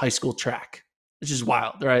high school track, which is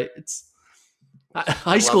wild, right? It's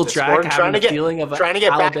high school track having the feeling of trying to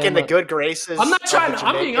get Alabama. Back in the good graces. I'm not trying.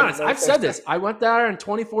 I'm being honest. I've said this. I went there in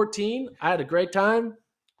 2014. I had a great time.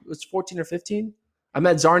 It was 14 or 15. I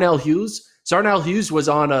met Zarnell Hughes. Zarnell Hughes was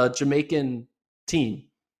on a Jamaican team.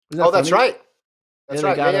 That's right. That's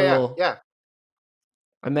right. Yeah.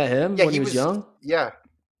 I met him when he was young. Yeah.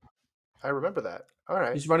 I remember that. All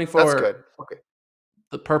right. He's running for That's good. Okay.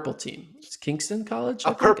 The purple team. It's Kingston College?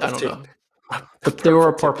 Purple I don't team. know. They were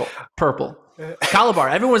a purple. Calabar.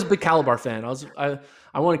 Everyone's a big Calabar fan.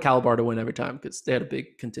 I wanted Calabar to win every time because they had a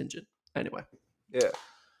big contingent. Anyway. Yeah.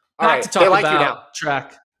 All right. To talk about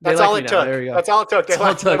track. That's all it took. That's all it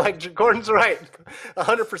took. Like Gordon's right.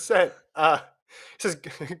 100%. Says,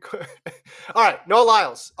 all right, Noah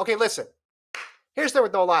Lyles. Okay, listen. Here's the thing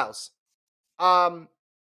with Noah Lyles.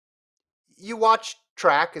 You watch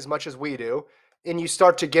track as much as we do, and you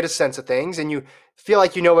start to get a sense of things, and you feel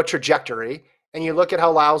like you know a trajectory, and you look at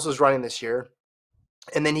how Lyles was running this year,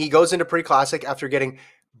 and then he goes into pre-classic after getting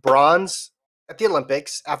bronze at the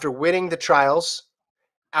Olympics, after winning the trials,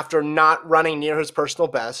 after not running near his personal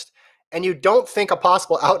best, and you don't think a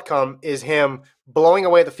possible outcome is him blowing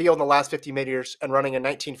away the field in the last 50 meters and running a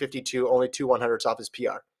 1952, only 2 100s off his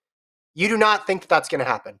PR. You do not think that's going to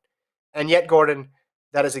happen. And yet, Gordon,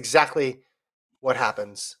 that is exactly what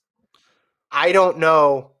happens. I don't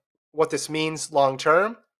know what this means long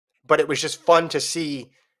term, but it was just fun to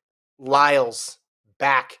see Lyles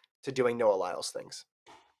back to doing Noah Lyles things.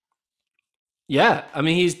 Yeah, I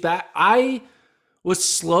mean, he's back. I was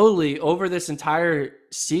slowly over this entire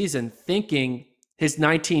season thinking his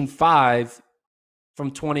 19.5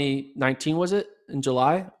 from 2019, was it in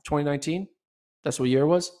July 2019? That's what year it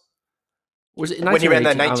was? Was it when he ran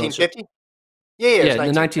that 1950? Yeah,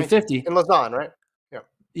 the 1950 in Lausanne, right?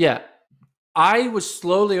 Yeah. I was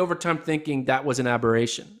slowly over time thinking that was an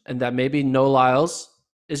aberration and that maybe Noah Lyles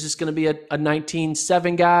is just going to be a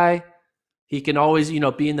 19.7 guy. He can always,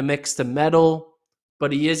 be in the mix to medal,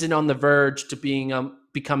 but he isn't on the verge to being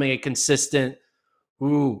becoming a consistent,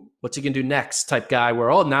 what's he going to do next type guy where,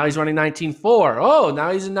 now he's running 19.4.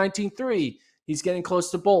 Now he's in 19.3. He's getting close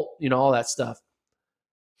to Bolt, all that stuff.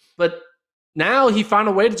 But now he found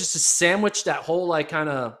a way to just to sandwich that whole like kind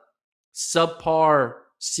of subpar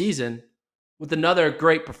season with another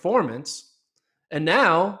great performance. And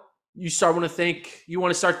now you want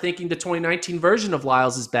to start thinking the 2019 version of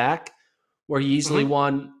Lyles is back, where he easily Mm-hmm.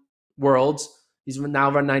 won worlds. He's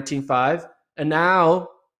now run 19.5. And now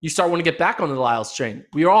you start wanting to get back on the Lyles train.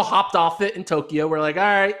 We all hopped off it in Tokyo. We're like, all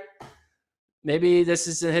right, maybe this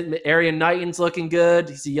is a hit. Arian Knighton's looking good.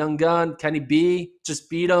 He's a young gun. Kenny B just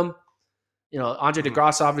beat him. Andre Mm-hmm.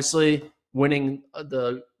 DeGrasse obviously winning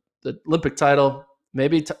the Olympic title.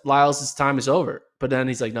 Maybe Lyles' time is over. But then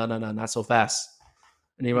he's like, no, not so fast.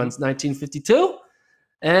 And he Mm-hmm. runs 1952.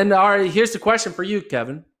 And all right, here's the question for you,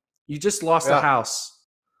 Kevin. You just lost a Yeah. house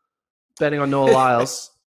betting on Noah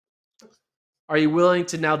Lyles. Are you willing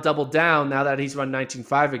to now double down now that he's run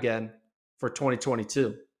 19.5 again for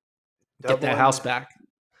 2022? Get that Doubling. house back.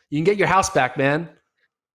 You can get your house back, man.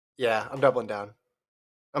 Yeah, I'm doubling down.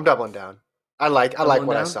 I'm doubling down. I like Doubling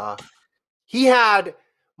what I down. saw. He had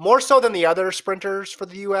more so than the other sprinters for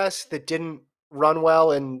the U.S. that didn't run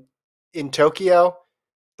well in Tokyo,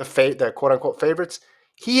 the quote unquote favorites.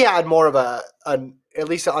 He had more of an at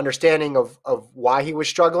least an understanding of why he was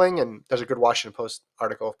struggling. And there's a good Washington Post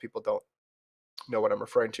article if people don't know what I'm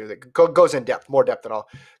referring to that goes in depth, more depth than I'll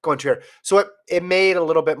go into here. So it made a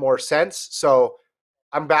little bit more sense. So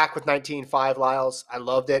I'm back with 19.5 Lyles. I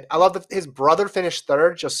loved it. I love that his brother finished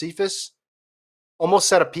third, Josephus. Almost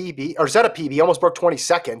set a PB, almost broke 20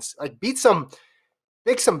 seconds. Like beat some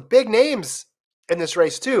big names in this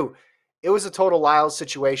race too. It was a total Lyles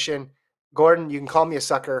situation. Gordon, you can call me a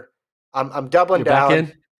sucker. I'm doubling You're back down.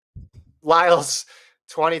 in? Lyles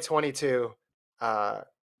 2022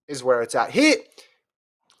 is where it's at.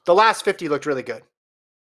 The last 50 looked really good.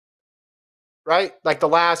 Right? Like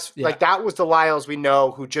that was the Lyles we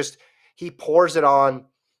know who just he pours it on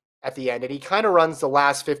at the end. And he kind of runs the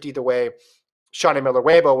last 50 the way Shawnee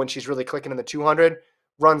Miller-Weibo, when she's really clicking in the 200,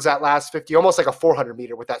 runs that last 50 almost like a 400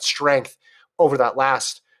 meter with that strength over that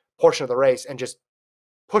last portion of the race and just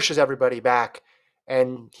pushes everybody back.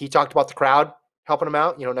 And he talked about the crowd helping him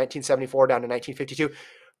out, 1974 down to 1952.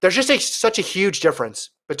 There's just such a huge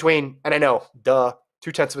difference between, and I know,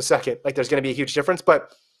 0.2 of a second, like there's going to be a huge difference,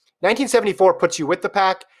 but 1974 puts you with the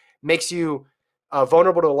pack, makes you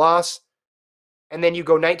vulnerable to a loss, and then you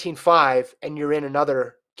go 19.5 and you're in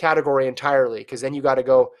another category entirely, because then you got to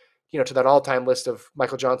go, to that all-time list of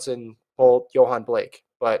Michael Johnson, Bolt, Johan Blake.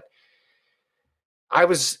 But I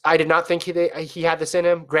did not think he had this in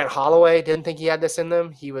him. Grant Holloway didn't think he had this in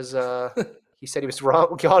them. He was he said he was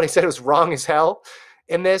wrong. He said it was wrong as hell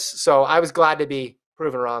in this. So I was glad to be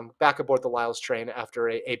proven wrong. Back aboard the Lyles train after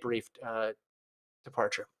a brief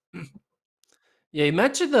departure. Yeah, you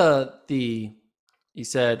mentioned he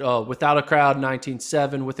said, oh, without a crowd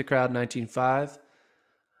 19.7, with a crowd 19.5.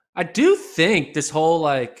 I do think this whole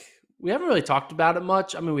we haven't really talked about it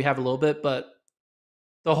much. I mean, we have a little bit, but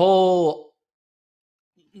the whole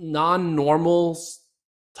non-normal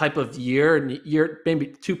type of year maybe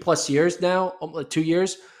 2+ years now, 2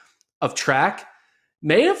 years of track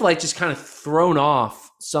may have just kind of thrown off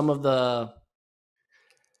some of the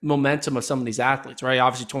momentum of some of these athletes, right?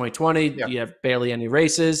 Obviously 2020, Yeah. you have barely any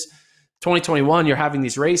races. 2021, you're having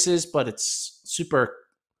these races, but it's super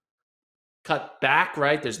cut back,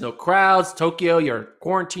 right? There's no crowds. Tokyo, you're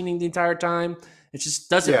quarantining the entire time. It just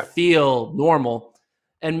doesn't feel normal.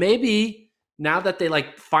 And maybe now that they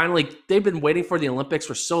they've been waiting for the Olympics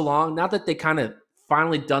for so long, now that they kind of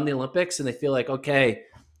finally done the Olympics and they feel like, okay,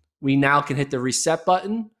 we now can hit the reset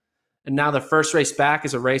button. And now the first race back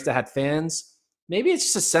is a race that had fans. Maybe it's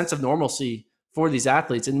just a sense of normalcy for these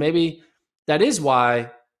athletes. And maybe that is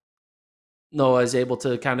why Noah is able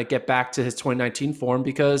to kind of get back to his 2019 form,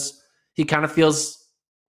 because he kind of feels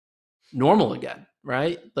normal again,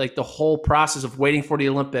 right? Like the whole process of waiting for the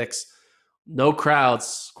Olympics, no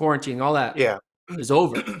crowds, quarantine, all that is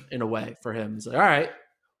over in a way for him. He's like, all right,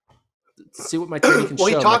 let's see what my training can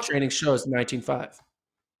show. My training shows 19.5.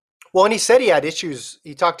 Well, and he said he had issues.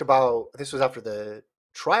 He talked about, this was after the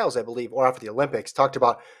trials, I believe, or after the Olympics, talked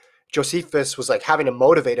about Josephus was having to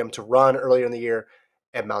motivate him to run earlier in the year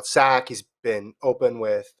at Mount Sac. He's been open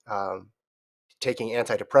with taking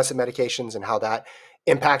antidepressant medications and how that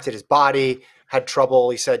impacted his body. Had trouble,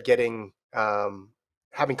 he said, getting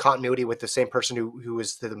having continuity with the same person who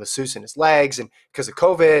was the masseuse in his legs, and because of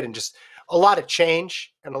COVID, and just a lot of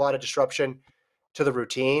change and a lot of disruption to the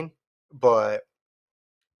routine. But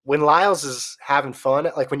when Lyles is having fun,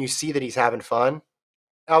 when you see that he's having fun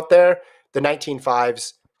out there, the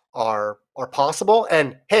 19.5s are possible.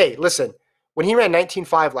 And hey, listen, when he ran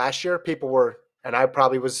 19.5 last year, people were, and I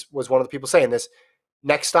probably was one of the people saying this,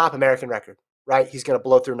 next stop, American record, right? He's going to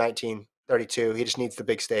blow through 19. 32. He just needs the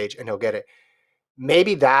big stage, and he'll get it.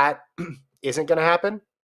 Maybe that isn't going to happen.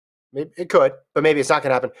 Maybe it could, but maybe it's not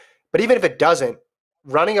going to happen. But even if it doesn't,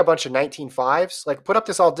 running a bunch of 19.5s, like put up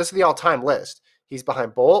this is the all-time list. He's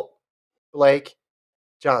behind Bolt, Blake,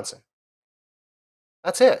 Johnson.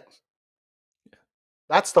 That's it.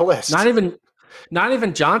 That's the list. Not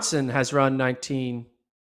even Johnson has run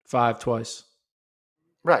 19.5 twice.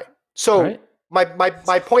 Right. So right?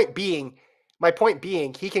 my point being,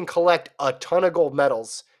 he can collect a ton of gold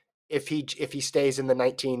medals if he stays in the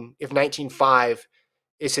 19.5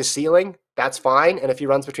 is his ceiling. That's fine. And if he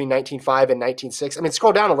runs between 19.5 and 19.6, I mean,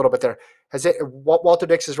 scroll down a little bit there. Walter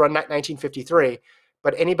Dix has run 19.53,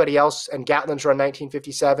 but anybody else, and Gatlin's run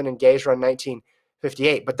 19.57 and Gay's run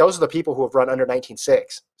 19.58. But those are the people who have run under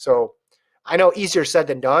 19.6. So I know easier said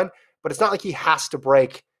than done, but it's not like he has to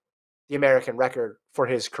break the American record for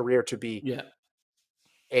his career to be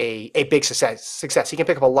a big success. He can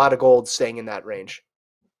pick up a lot of gold staying in that range.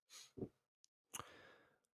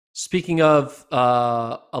 Speaking of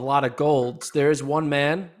a lot of golds, there is one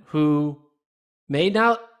man who may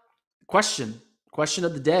not question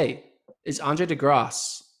of the day. Is Andre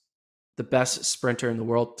DeGrasse the best sprinter in the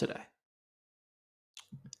world today?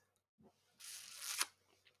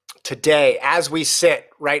 Today, as we sit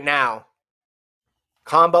right now,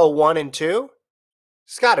 combo 1 and 2,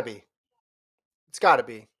 it's got to be. It's got to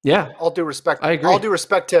be. Yeah, All due respect. I agree. All due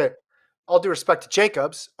respect to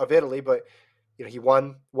Jacobs of Italy, but he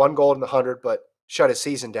won one gold in the 100, but shut his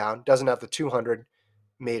season down. Doesn't have the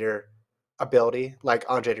 200-meter ability like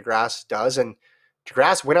Andre DeGrasse does, and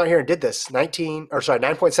DeGrasse went out here and did this.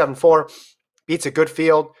 9.74, beats a good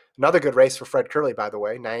field. Another good race for Fred Curley, by the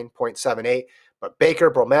way, 9.78. But Baker,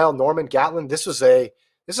 Bromell, Norman, Gatlin, this is a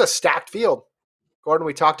stacked field. Gordon,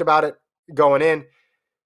 we talked about it going in.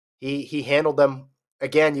 He handled them.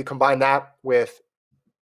 Again, you combine that with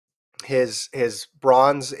his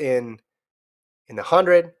bronze in the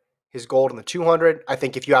 100, his gold in the 200. I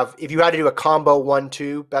think if you had to do a combo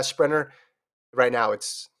 1-2 best sprinter right now,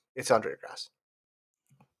 it's Andre DeGrasse.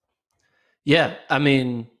 Yeah, I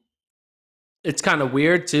mean, it's kind of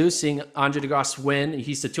weird too seeing Andre DeGrasse win.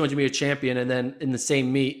 He's the 200-meter champion, and then in the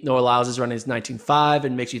same meet, Noah Lyles is running his 19.5,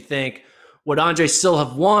 and makes you think, would Andre still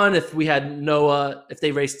have won if we had Noah? If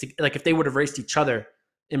they raced, if they would have raced each other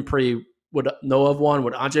in pre, would Noah have won?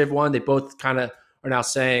 Would Andre have won? They both kind of are now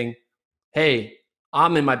saying, "Hey,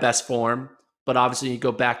 I'm in my best form," but obviously you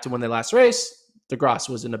go back to when they last raced, DeGrasse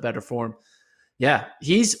was in a better form. Yeah,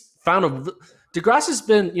 he's found DeGrasse has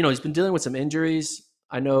been, he's been dealing with some injuries.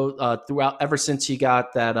 I know throughout, ever since he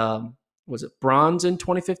got that, was it bronze in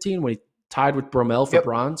 2015 when he tied with Bromell for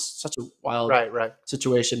bronze? Such a wild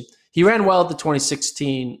situation. He ran well at the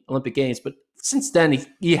 2016 Olympic Games, but since then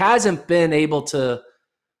he hasn't been able to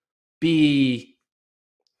be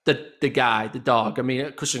the guy, the dog. I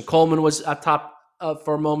mean, Christian Coleman was at top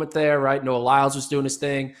for a moment there, right? Noah Lyles was doing his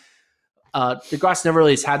thing. DeGrasse never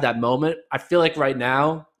really has had that moment. I feel like right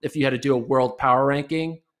now, if you had to do a world power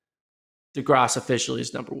ranking, DeGrasse officially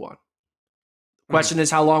is number one. Question is,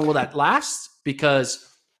 how long will that last? Because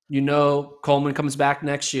Coleman comes back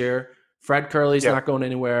next year. Fred Curley's not going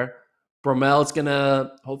anywhere. Bromel's going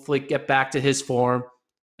to hopefully get back to his form.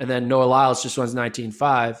 And then Noah Lyles just runs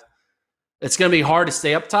 19.5. It's going to be hard to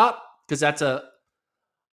stay up top because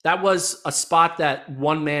that was a spot that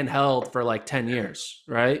one man held for like 10 years,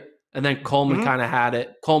 right? And then Coleman kind of had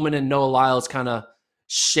it. Coleman and Noah Lyles kind of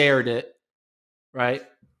shared it, right?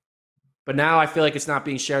 But now I feel like it's not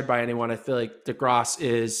being shared by anyone. I feel like DeGrasse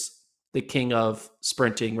is the king of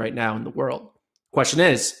sprinting right now in the world. Question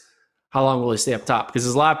is, how long will he stay up top? Because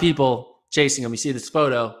there's a lot of people chasing him. You see this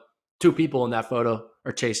photo, 2 people in that photo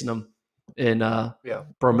are chasing him in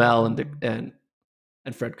Bromell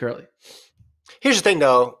and Fred Curley. Here's the thing,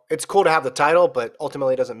 though. It's cool to have the title, but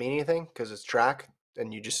ultimately it doesn't mean anything because it's track,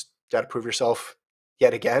 and you just got to prove yourself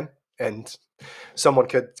yet again. And someone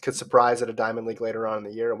could surprise at a Diamond League later on in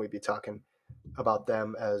the year, and we'd be talking about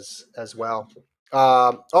them as well.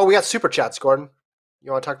 We got super chats, Gordon.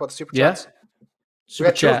 You want to talk about the super chats? Super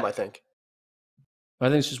we got chat. 2 of them, I think. I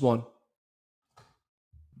think it's just one.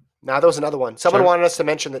 Nah, there was another one. Someone wanted us to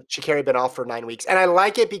mention that Sha'Carri had been off for 9 weeks. And I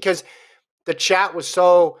like it because the chat was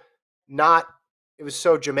so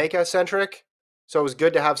Jamaica-centric. So it was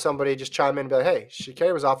good to have somebody just chime in and be like, hey,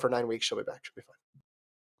 Sha'Carri was off for 9 weeks. She'll be back. She'll be fine.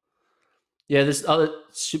 Yeah, this other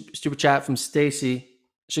super chat from Stacy.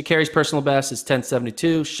 Sha'Carri's personal best is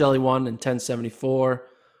 10.72. Shelley won in 10.74.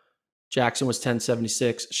 Jackson was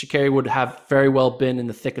 10.76. Sha'Carri would have very well been in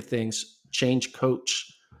the thick of things. Change coach.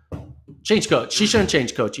 She shouldn't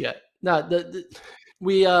change coach yet. No,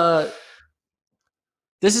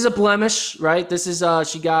 this is a blemish, right? This is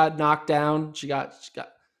she got knocked down. She got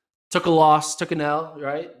took a loss, took an L,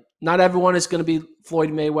 right? Not everyone is going to be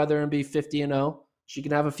Floyd Mayweather and be 50-0. She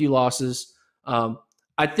can have a few losses.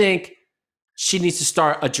 I think she needs to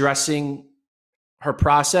start addressing her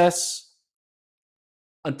process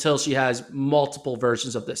until she has multiple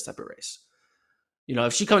versions of this type of race.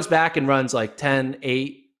 If she comes back and runs like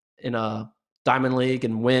 10-8 in a Diamond League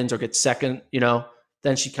and wins or gets second,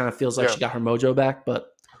 then she kind of feels like she got her mojo back. But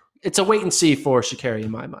it's a wait and see for Sha'Carri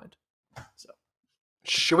in my mind. So,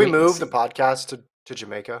 should we move the podcast to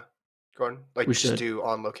Jamaica, Gordon? Like we just should do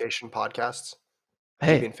on location podcasts? Hey,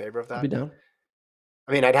 would you be in favor of that? I'd be down.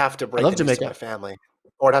 I mean, I'd have to break the news to my family,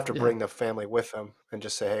 or I'd have to Yeah. bring the family with them and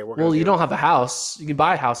just say, "Hey, we're." Well, you don't have a house. You can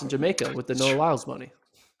buy a house in Jamaica with the Noah Lyles money.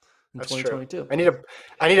 In That's 2022. True.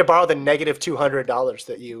 I need to borrow the negative $200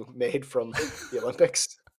 that you made from the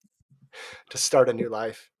Olympics to start a new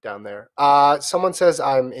life down there. Someone says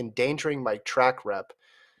I'm endangering my track rep.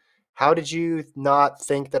 How did you not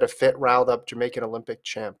think that a fit, riled up Jamaican Olympic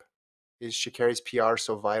champ? Is Sha'Carri's PR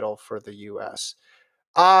so vital for the U.S.?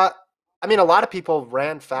 I mean, a lot of people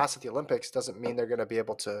ran fast at the Olympics. Doesn't mean they're going to be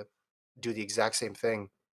able to do the exact same thing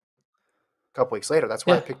a couple weeks later. That's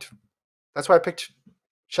why I picked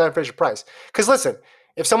Shannon Fraser-Price. Because listen,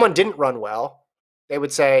 if someone didn't run well, they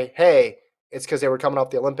would say, hey, it's because they were coming off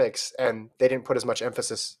the Olympics and they didn't put as much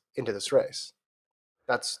emphasis into this race.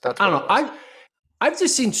 That's I don't know. I've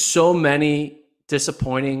just seen so many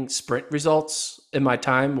disappointing sprint results in my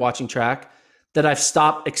time watching track that I've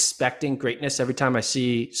stopped expecting greatness every time I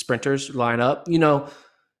see sprinters line up. You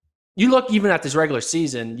look even at this regular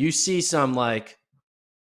season, you see some not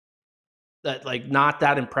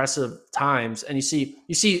that impressive times, and you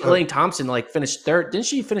see Elaine Thompson finish third. Didn't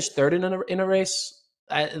she finish third in a race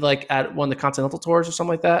at one of the Continental Tours or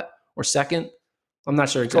something like that, or second? I'm not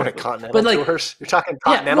sure exactly. Continental tours? You're talking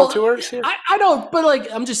Continental tours here? I know,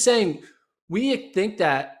 but I'm just saying, we think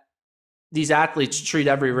that these athletes treat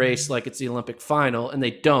every race like it's the Olympic final, and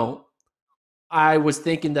they don't. I was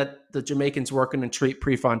thinking that the Jamaicans were going to treat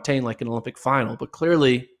Prefontaine like an Olympic final, but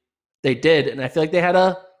clearly they did, and I feel like they had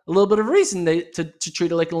a little bit of reason to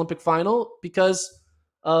treat it like an Olympic final because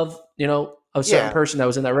of a certain person that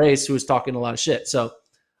was in that race who was talking a lot of shit. So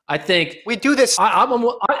I think we do this.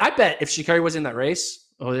 I bet if Sha'Carri was in that race,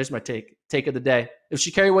 there's my take of the day. If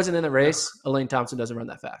Sha'Carri wasn't in the race, Elaine Thompson doesn't run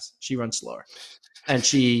that fast. She runs slower, and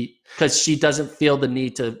because she doesn't feel the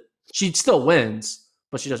need to. She still wins,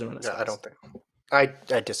 but she doesn't run as fast. I don't think. I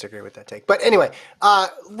disagree with that take. But anyway,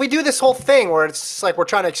 we do this whole thing where it's like we're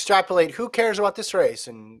trying to extrapolate who cares about this race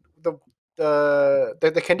and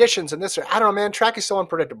the conditions in this race. I don't know, man. Track is so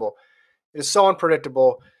unpredictable. It is so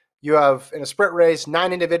unpredictable. You have, in a sprint race,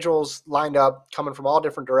 9 individuals lined up coming from all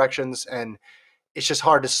different directions, and it's just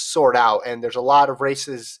hard to sort out. And there's a lot of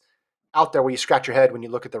races out there where you scratch your head when you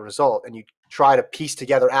look at the result and you try to piece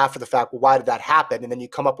together after the fact, well, why did that happen? And then you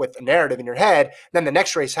come up with a narrative in your head. And then the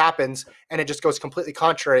next race happens and it just goes completely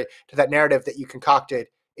contrary to that narrative that you concocted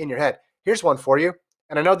in your head. Here's one for you.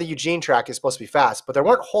 And I know the Eugene track is supposed to be fast, but there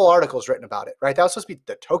weren't whole articles written about it, right? That was supposed to be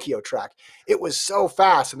the Tokyo track. It was so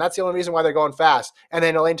fast, and that's the only reason why they're going fast. And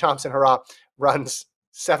then Elaine Thompson, hurrah, runs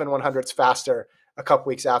 7 100ths faster a couple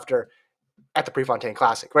weeks after at the Prefontaine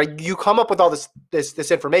Classic, right? You come up with all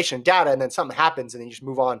this information, data, and then something happens, and then you just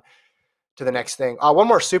move on to the next thing. One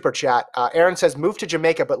more super chat. Aaron says, move to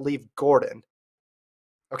Jamaica, but leave Gordon.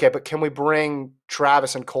 Okay, but can we bring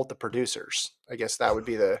Travis and Colt, the producers? I guess that would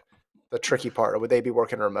be the tricky part. Or would they be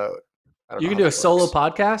working remote? You can do a solo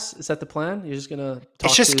podcast? Is that the plan? You're just going to talk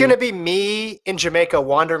It's just going to be me in Jamaica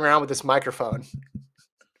wandering around with this microphone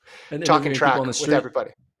and talking track with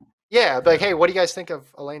everybody. Yeah, like, hey, what do you guys think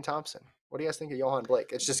of Elaine Thompson? What do you guys think of Johan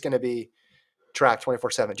Blake? It's just going to be track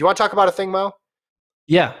 24/7. Do you want to talk about a thing, Mo?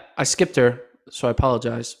 Yeah, I skipped her, so I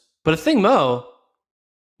apologize. But a thing, Mo,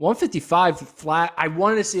 155 flat. I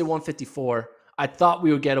wanted to see a 154. I thought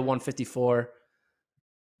we would get a 154.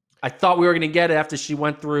 I thought we were going to get it after she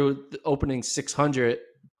went through the opening 600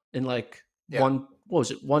 in what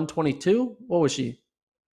was it, 122? What was she?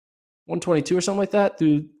 122 or something like that?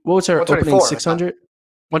 What was her opening 600?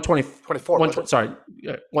 124. Sorry,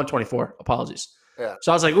 124. Apologies. Yeah.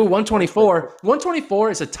 So I was like, ooh, 124.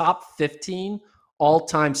 124 is a top 15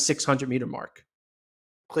 all-time 600-meter mark.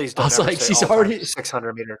 Please don't. I was like, she's already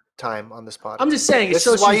 600-meter time on this podcast. I'm just saying, this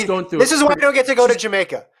is why she's going through. This is why you don't get to go to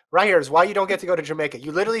Jamaica. Right here is why you don't get to go to Jamaica.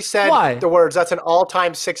 You literally said the words, that's an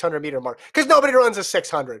all-time 600-meter mark. Because nobody runs a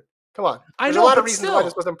 600. Come on. There's a lot of reasons why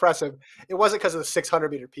this was impressive. It wasn't because of the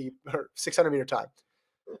 600-meter time.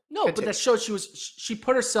 No, but that showed she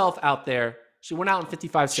put herself out there. She went out in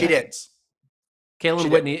 55 seconds. She did.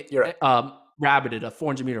 Kaylin Whitney rabbited, a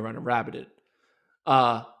 400-meter runner, rabbited.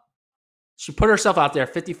 Uh, she put herself out there,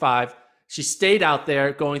 55. She stayed out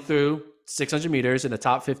there going through 600 meters in the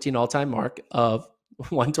top 15 all-time mark of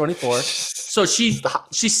 124. So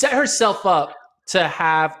Stop. she set herself up to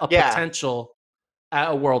have a Yeah. potential at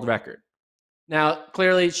a world record. Now,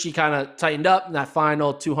 clearly, she kind of tightened up in that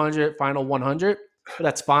final 200, final 100, but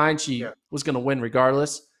that's fine. Yeah. She was going to win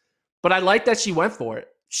regardless. But I like that she went for it.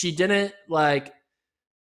 She didn't like,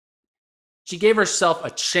 she gave herself a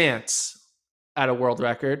chance at a world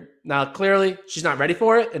record. Now, clearly, she's not ready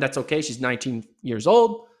for it, and that's okay. She's 19 years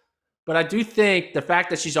old. But I do think the fact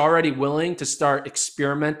that she's already willing to start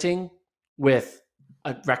experimenting with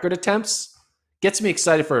record attempts gets me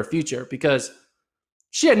excited for her future, because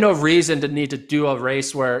she had no reason to need to do a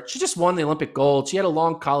race where she just won the Olympic gold. She had a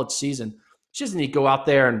long college season. She doesn't need to go out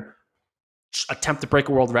there and attempt to break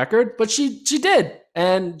a world record, but she did.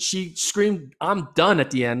 And she screamed, "I'm done"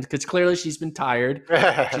 at the end, because clearly she's been tired. She's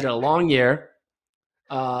had a long year.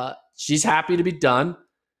 She's happy to be done.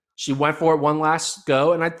 She went for it one last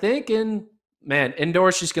go. And I think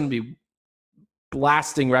indoor, she's going to be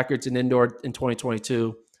blasting records in indoor in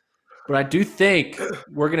 2022. But I do think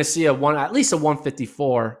we're going to see at least a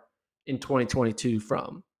 154 in 2022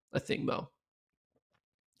 from Athingmo.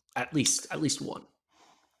 At least one.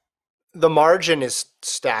 The margin is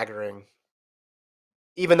staggering.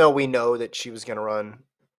 Even though we know that she was going to run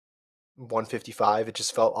 155, it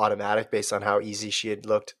just felt automatic based on how easy she had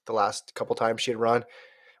looked the last couple times she had run.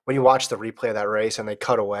 When you watch the replay of that race and they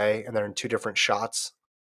cut away and they're in two different shots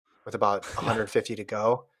with about 150 to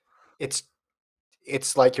go, it's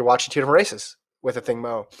like you're watching two different races with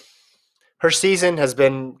Athingmo. Her season has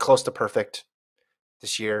been close to perfect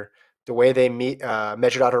this year. The way they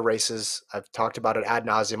measured out her races, I've talked about it ad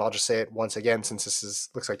nauseum. I'll just say it once again, since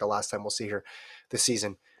looks like the last time we'll see her this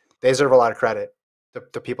season. They deserve a lot of credit.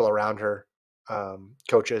 The people around her,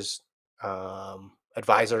 coaches,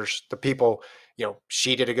 advisors, the people,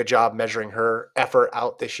 she did a good job measuring her effort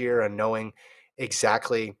out this year and knowing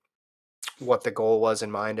exactly what the goal was in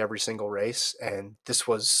mind every single race. And this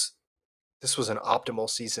was an optimal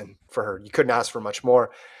season for her. You couldn't ask for much more.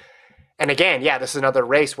 And again, yeah, this is another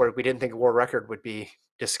race where we didn't think a world record would be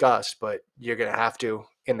discussed, but you're going to have to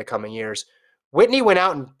in the coming years. Whitney went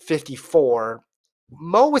out in 54.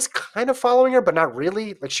 Mo was kind of following her, but not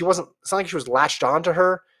really. Like it's not like she was latched onto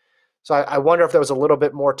her. So I wonder if there was a little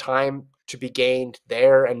bit more time to be gained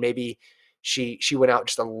there, and maybe she went out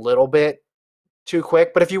just a little bit too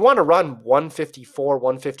quick. But if you want to run 154,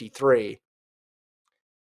 153,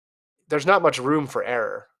 there's not much room for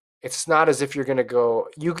error. It's not as if you're going to go.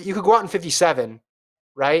 You could go out in 57,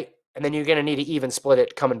 right? And then you're going to need to even split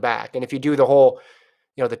it coming back. And if you do the whole,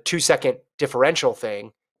 the 2-second differential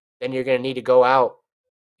thing, then you're going to need to go out,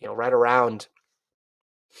 right around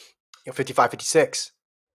 55, 56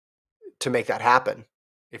 to make that happen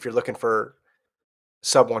if you're looking for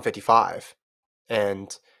sub 155.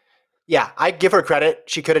 And yeah, I give her credit.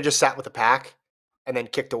 She could have just sat with the pack and then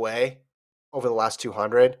kicked away over the last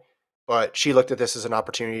 200. But she looked at this as an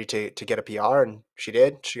opportunity to get a PR, and she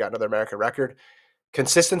did. She got another American record.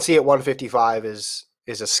 Consistency at 155 is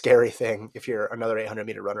a scary thing if you're another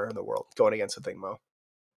 800-meter runner in the world going against Athingmo.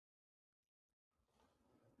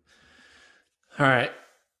 All right.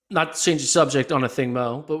 Not to change the subject on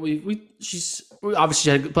Athingmo, but we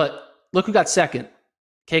obviously had, but look who got second.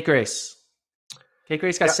 Kate Grace. Kate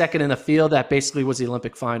Grace got second in a field that basically was the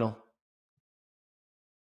Olympic final.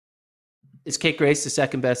 Is Kate Grace the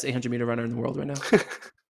second best 800-meter runner in the world right now?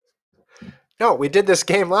 No, we did this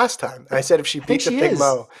game last time. I said if she beat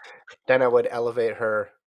Athingmo, then I would elevate her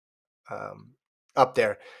up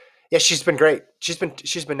there. Yeah, she's been great. She's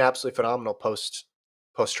been absolutely phenomenal post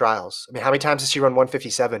trials. I mean, how many times has she run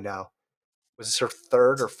 157 now? Was this her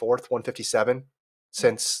third or fourth 157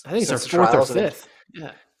 since? I think it's her fourth or fifth.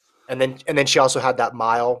 Yeah. And then she also had that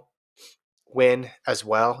mile win as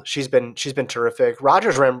well. She's been terrific.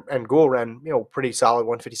 Rogers ran and Gould ran, pretty solid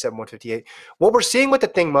 157, 158. What we're seeing with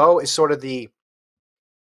Athingmo is sort of the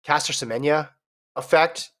Caster Semenya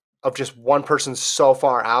effect of just one person so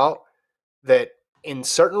far out that in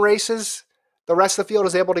certain races, the rest of the field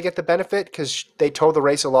is able to get the benefit because they tow the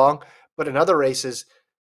race along. But in other races,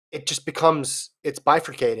 it just it's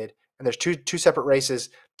bifurcated, and there's two separate races,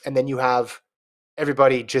 and then you have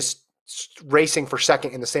everybody just racing for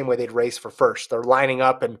second in the same way they'd race for first. They're lining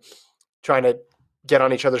up and trying to get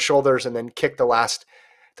on each other's shoulders and then kick the last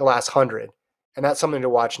 100. And that's something to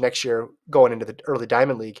watch next year going into the early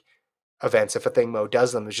Diamond League events if Athingmo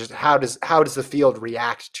does them. It's just how does the field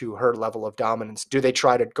react to her level of dominance? Do they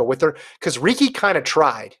try to go with her? Because Riki kind of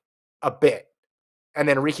tried a bit, and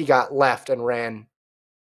then Riki got left and ran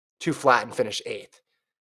too flat and finish 8th.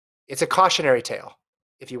 It's a cautionary tale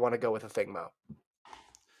if you want to go with a thing, Mo.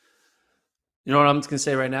 You know what I'm just going to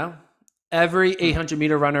say right now? Every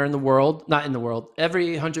 800-meter runner in the world, not in the world,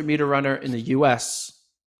 every 800-meter runner in the U.S.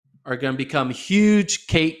 are going to become huge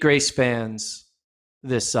Kate Grace fans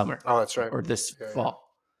this summer. Oh, that's right. Or this fall.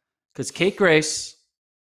 Because Kate Grace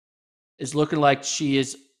is looking like she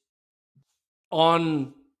is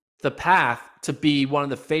on the path to be one of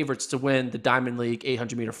the favorites to win the Diamond League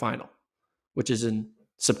 800-meter final, which is in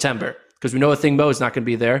September. Because we know Athing Mu is not going to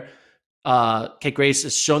be there. Kate Grace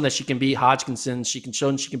has shown that she can beat Hodgkinson. She's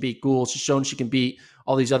shown she can beat Gould. She's shown she can beat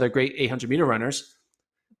all these other great 800-meter runners.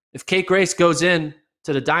 If Kate Grace goes in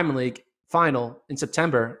to the Diamond League final in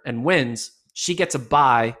September and wins, she gets a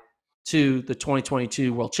bye to the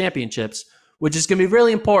 2022 World Championships, which is going to be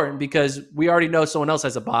really important because we already know someone else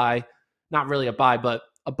has a bye. Not really a bye, but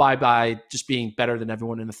a bye by just being better than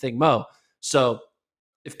everyone in Athing Mu. So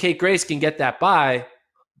if Kate Grace can get that bye,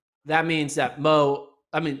 that means that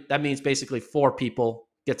that means basically 4 people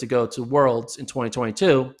get to go to Worlds in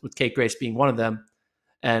 2022, with Kate Grace being one of them.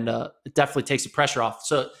 And it definitely takes the pressure off.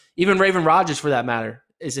 So even Raven Rogers, for that matter,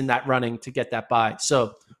 is in that running to get that bye.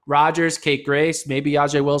 So Rogers, Kate Grace, maybe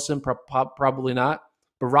Ajay Wilson, probably not.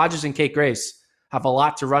 But Rogers and Kate Grace have a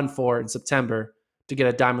lot to run for in September to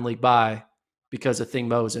get a Diamond League bye because Athing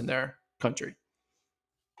Mu is in their country.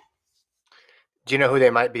 Do you know who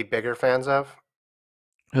they might be bigger fans of?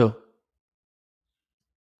 Who?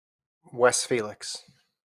 Wes Felix,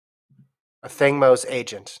 Athing Mu's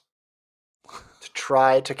agent, to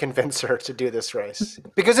try to convince her to do this race.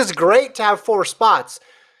 Because it's great to have 4 spots,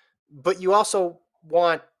 but you also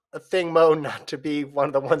want Athing Mu not to be one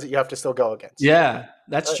of the ones that you have to still go against. Yeah,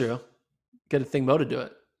 that's true. Get Athing Mu to do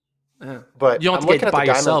it. Yeah. But you don't have to get it by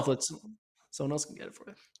yourself. Someone else can get it for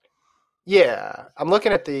you. Yeah. I'm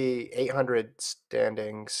looking at the 800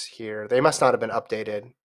 standings here. They must not have been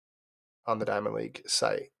updated on the Diamond League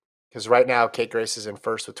site. Because right now, Kate Grace is in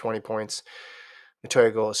first with 20 points.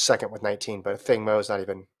 Natoya Gould is second with 19, but Athing Mu is not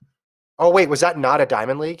even. Oh, wait, was that not a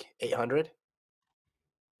Diamond League 800?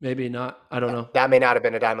 Maybe not. I don't know. That may not have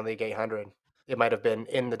been a Diamond League 800. It might have been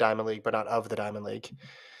in the Diamond League, but not of the Diamond League,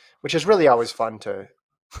 which is really always fun to.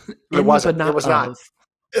 It wasn't. It was not.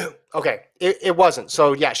 Okay, it wasn't.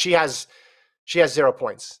 So yeah, she has 0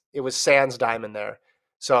 points. It was sans Diamond there.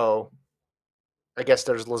 So I guess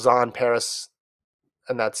there's Lausanne, Paris,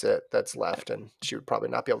 and that's it. That's left, and she would probably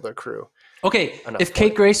not be able to accrue. Okay, if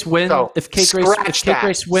Kate Grace wins, So, if Kate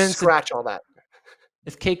Grace wins, scratch all that.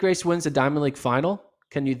 If Kate Grace wins the Diamond League final,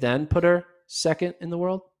 can you then put her second in the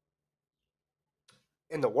world?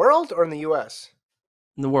 In the world or in the U.S.?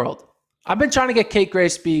 In the world. I've been trying to get Kate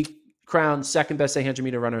Grace be crowned second best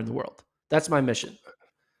 800-meter runner in the world. That's my mission.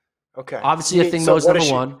 Okay. Obviously, Athing Mu is number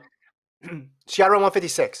 1. She got to run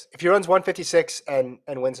 156. If she runs 156 and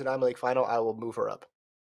wins the Diamond League final, I will move her up.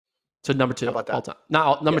 So number 2 all time.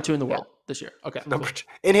 Not number 2 in the world this year. Okay. Number 2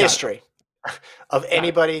 in history of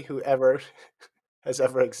anybody who has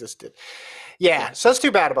ever existed. Yeah. So that's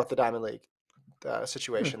too bad about the Diamond League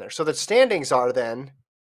situation there. So the standings are then.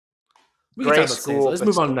 We can talk about standings. Let's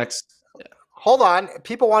move on to next. Yeah. Hold on.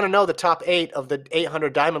 People want to know the top 8 of the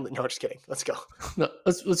 800 Diamond League. No, just kidding. Let's go. No,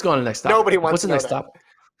 let's go on to the next topic. Nobody wants What's to the know next that. topic?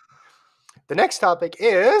 The next topic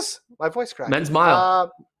is my voice crack. Men's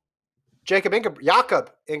mile. Jakob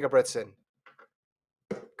Ingebrigtsen.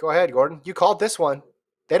 Go ahead, Gordon. You called this one.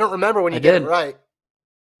 They don't remember when you get it right.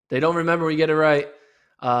 They don't remember when you get it right.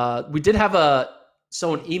 We did have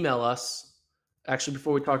someone email us. Actually,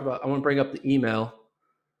 before we talk about, I want to bring up the email.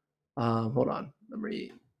 Hold on.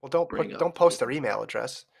 Well, don't post their email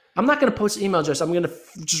address. I'm not going to post the email address. I'm going to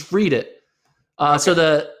just read it. Okay. So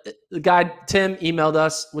the guy Tim emailed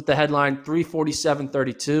us with the headline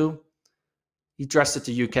 347.32. He addressed it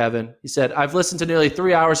to you, Kevin. He said, "I've listened to nearly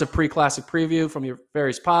 3 hours of pre-classic preview from your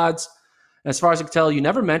various pods. And as far as I can tell, you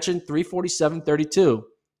never mentioned 347.32.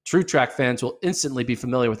 FloTrack fans will instantly be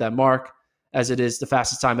familiar with that mark, as it is the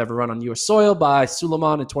fastest time ever run on U.S. soil by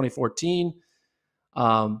Suleiman in 2014.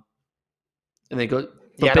 And they go,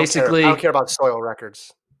 but yeah, basically, I don't care about soil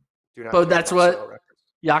records. But that's what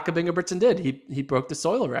Jakob Ingebrigtsen did. He broke the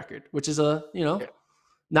soil record, which is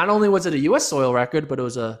not only was it a U.S. soil record, but it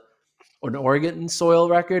was an Oregon soil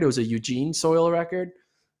record. It was a Eugene soil record.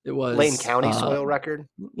 It was Lane County soil record.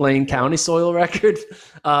 Lane County soil record.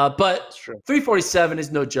 But 347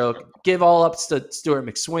 is no joke. Give all ups to Stuart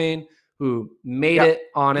McSwain, who made it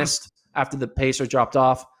honest after the pacer dropped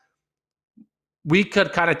off. We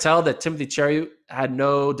could kind of tell that Timothy Cherry had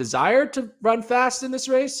no desire to run fast in this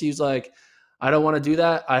race. He was like, I don't want to do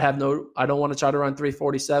that. I don't want to try to run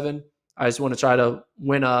 347. I just want to try to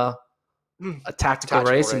win a a tactical Tactical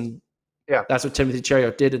race, race. and Yeah. that's what Timothy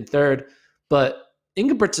Cheruiyot did in third. But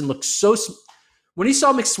Ingebrigtsen looked so when he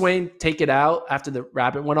saw McSwain take it out after the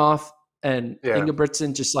rabbit went off, and Yeah.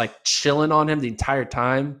 Ingebrigtsen just like chilling on him the entire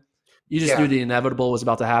time. You just knew Yeah. the inevitable was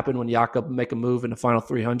about to happen when Jakob make a move in the final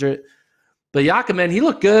 300. But Jakob, man, he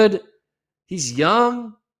looked good. He's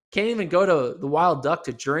young. Can't even go to the Wild Duck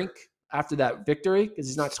to drink after that victory because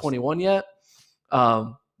he's not 21 yet.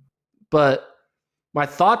 But my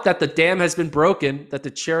thought that the dam has been broken, that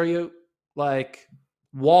the chariot like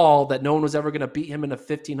wall that no one was ever going to beat him in a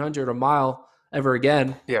 1500 or mile ever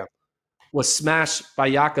again Yeah. was smashed by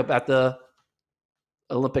Jakob at the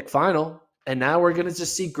Olympic final. And now we're going to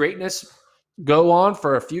just see greatness go on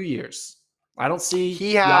for a few years. I don't see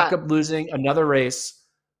He had Jakob losing another race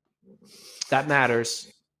that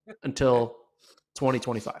matters until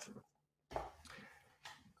 2025.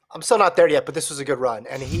 I'm still not there yet, but this was a good run.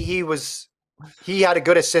 And he had a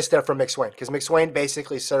good assist there from McSwain because McSwain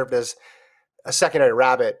basically served as a secondary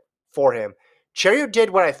rabbit for him. Cheruiyot did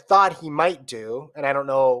what I thought he might do, and I don't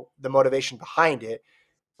know the motivation behind it,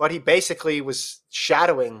 but he basically was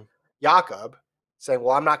shadowing Jakob, saying,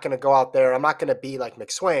 well, I'm not going to go out there. I'm not going to be like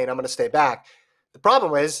McSwain. I'm going to stay back. The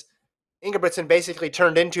problem is Ingebrigtsen basically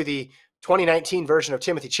turned into the 2019 version of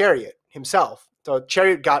Timothy Cheruiyot himself. So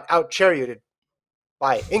Cheruiyot got out-Cheruiyoted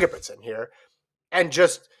by Ingebrigtsen here and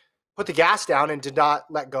just put the gas down and did not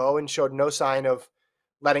let go and showed no sign of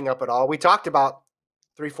letting up at all. We talked about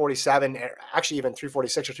 347, actually even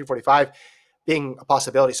 346 or 345 being a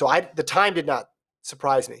possibility. So the time did not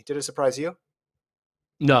surprise me. Did it surprise you?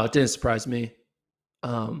 No, it didn't surprise me.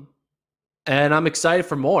 And I'm excited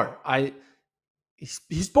for more.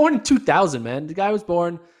 He's born in 2000, man. The guy was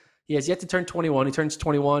born. He has yet to turn 21. He turns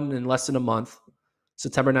 21 in less than a month.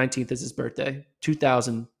 September 19th is his birthday.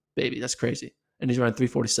 2000, baby. That's crazy. And he's running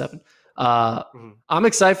 347. I'm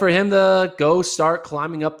excited for him to go start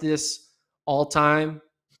climbing up this all-time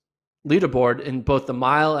leaderboard in both the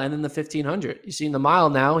mile and in the 1500. You see in the mile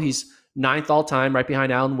now, he's 9th all-time, right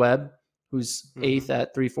behind Alan Webb, who's 8th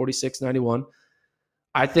at 346.91.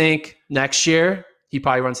 I think next year he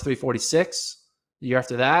probably runs 346. The year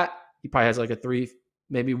after that, he probably has like a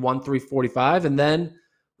 345, and then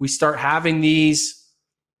we start having these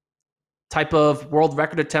type of world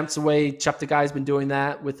record attempts the way Cheptegei's been doing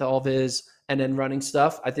that with all of his and running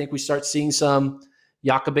stuff. I think we start seeing some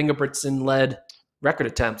Jakob Ingebrigtsen-led record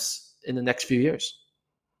attempts in the next few years.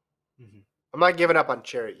 I'm not giving up on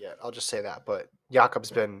Cheruiyot yet. I'll just say that. But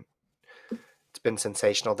Jakob's been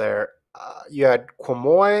sensational there. You had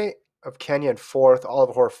Kwamoy of Kenya in 4th,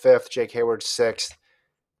 Oliver Hoare 5th, Jake Hayward 6th,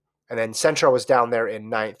 and then Centro was down there in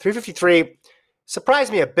 9th. 353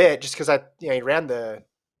 surprised me a bit just because he ran the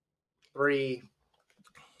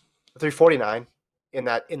 349 in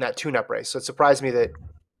that tune-up race. So it surprised me that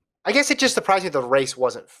I guess it just surprised me the race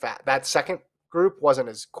wasn't fat. That second group wasn't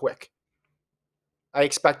as quick. I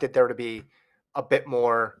expected there to be a bit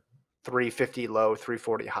more 350 low,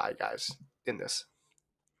 340 high guys in this.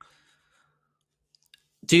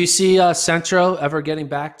 Do you see Centro ever getting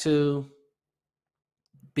back to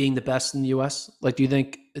being the best in the U.S.? Like, do you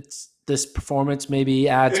think this performance maybe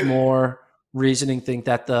adds more reasoning? Think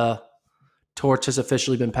that the torch has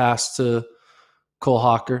officially been passed to Cole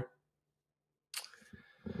Hawker?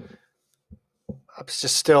 I'm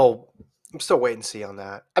still waiting to see on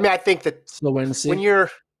that. I mean, I think that Still waiting to see.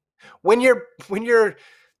 when your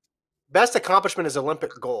best accomplishment is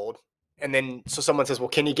Olympic gold, and then so someone says, "Well,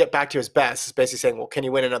 can you get back to his best?" It's basically saying, "Well, can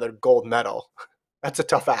you win another gold medal?" That's a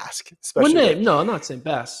tough ask, especially. No, I'm not saying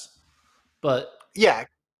best, but yeah,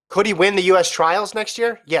 could he win the U.S. trials next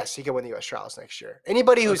year? Yes, he could win the U.S. trials next year.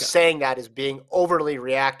 Anybody who's saying that is being overly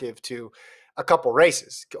reactive to a couple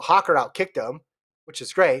races. Hawker outkicked him, which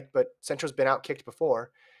is great, but Centro's been outkicked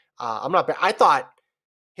before. I thought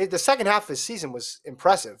the second half of his season was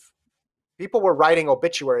impressive. People were writing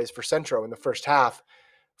obituaries for Centro in the first half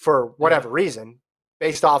for whatever reason,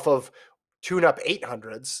 based off of tune-up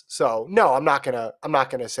 800s. So no, I'm not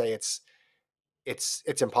gonna say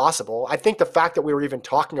it's impossible. I think the fact that we were even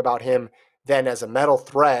talking about him then as a medal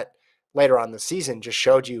threat later on in the season just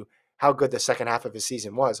showed you how good the second half of his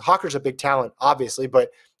season was. Hawker's a big talent, obviously, but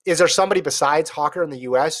is there somebody besides Hawker in the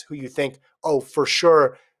U.S. who you think, oh, for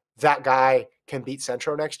sure that guy can beat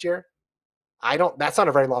Centro next year? That's not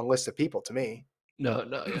a very long list of people to me. No,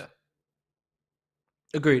 yeah.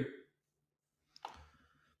 Agreed.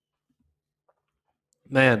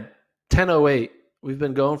 Man, 10:08. We've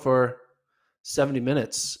been going for 70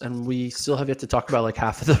 minutes, and we still have yet to talk about like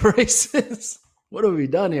half of the races. What have we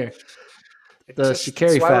done here? The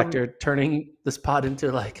Shikari factor, turning this pod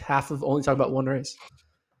into like half of only talking about one race.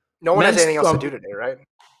 No one has anything else to do today, right?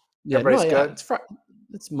 Yeah, no, Everybody's yeah, good.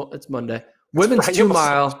 it's Monday. It's Women's Friday. You two almost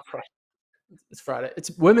said it's mile. Friday. It's Friday.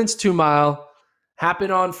 It's women's 2 mile.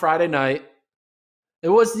 Happened on Friday night. It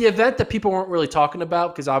was the event that people weren't really talking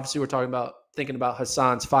about because obviously we're thinking about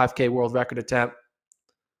Hassan's 5K world record attempt.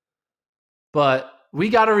 But we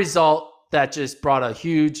got a result that just brought a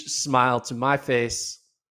huge smile to my face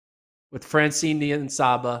with Francine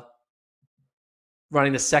Niyonsaba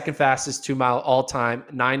running the second fastest 2 mile all time,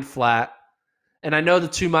 9 flat. And I know the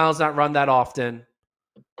 2 miles not run that often,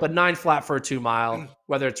 but 9 flat for a 2 mile,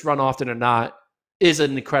 whether it's run often or not, is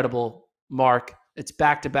an incredible mark. It's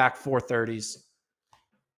back to back 430s.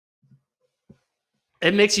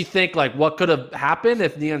 It makes you think like what could have happened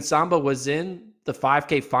if Niyonsaba was in the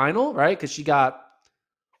 5K final, right? Because she got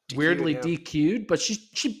DQ'd, weirdly yeah. DQ'd, but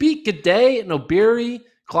she beat Gaudet and Obiri,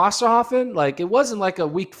 Klosterhoffen. Like it wasn't like a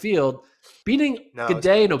weak field. Beating No, it's Gaudet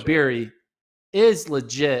pretty and legit. Obiri is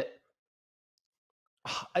legit.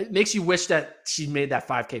 It makes you wish that she made that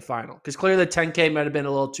 5K final because clearly the 10K might have been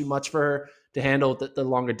a little too much for her to handle the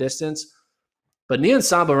longer distance. But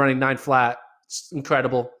Niyonsaba running 9 flat, it's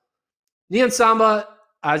incredible. Niyonsaba,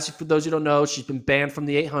 as for those who don't know, she's been banned from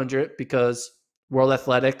the 800 because World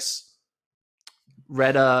Athletics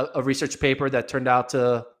read a research paper that turned out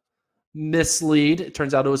to mislead. It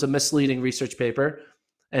turns out it was a misleading research paper,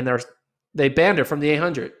 and they banned her from the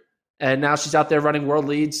 800. And now she's out there running world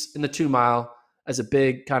leads in the 2 mile as a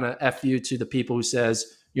big kind of fu to the people who says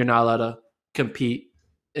you're not allowed to compete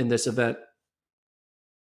in this event.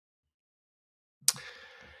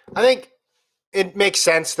 I think it makes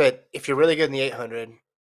sense that if you're really good in the 800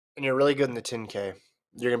 and you're really good in the 10K,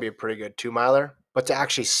 you're going to be a pretty good 2 miler. But to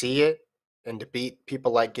actually see it and to beat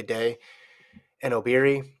people like Gaudet and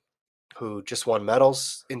Obiri, who just won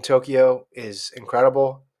medals in Tokyo, is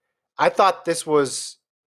incredible. I thought this was.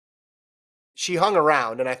 She hung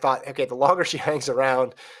around, and I thought, okay, the longer she hangs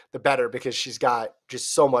around, the better because she's got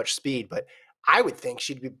just so much speed. But I would think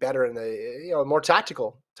she'd be better in the more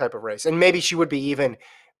tactical type of race, and maybe she would be even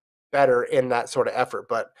better in that sort of effort.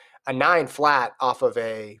 But a 9 flat off of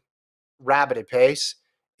a rabbited pace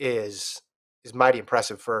is mighty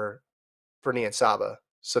impressive for Niyonsaba.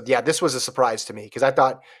 So yeah, this was a surprise to me because I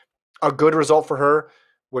thought a good result for her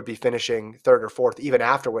would be finishing third or fourth, even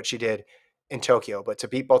after what she did in Tokyo. But to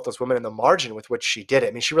beat both those women in the margin with which she did it,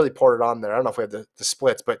 I mean, she really poured it on there. I don't know if we have the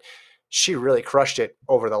splits, but she really crushed it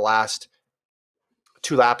over the last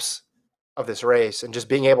 2 laps of this race and just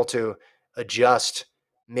being able to adjust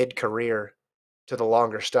mid-career to the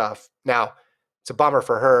longer stuff. Now, it's a bummer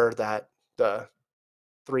for her that the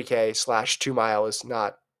 3K/2 mile is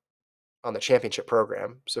not on the championship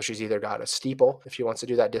program. So she's either got a steeple if she wants to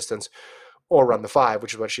do that distance or run the 5,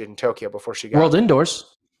 which is what she did in Tokyo before she got World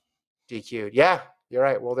Indoors, DQ'd. Yeah, you're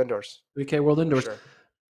right. World Indoors 3K World for Indoors. sure.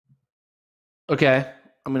 Okay,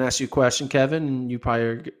 I'm gonna ask you a question, Kevin, and you probably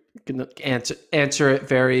are gonna answer it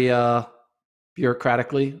very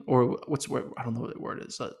bureaucratically, or what's the word? I don't know what the word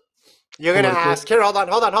is. You're gonna Politically. ask here. Hold on.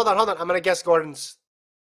 I'm gonna guess Gordon's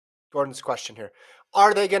question here.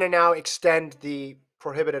 Are they gonna now extend the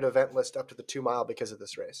prohibited event list up to the 2 mile because of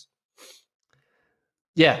this race?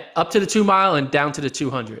 Yeah, up to the 2 mile and down to the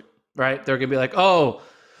 200. Right? They're gonna be like, oh,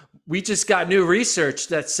 we just got new research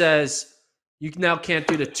that says you now can't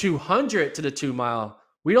do the 200 to the 2 mile.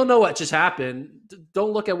 We don't know what just happened.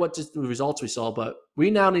 Don't look at what just the results we saw, but we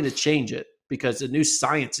now need to change it because the new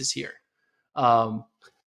science is here. Um,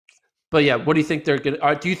 but yeah, what do you think they're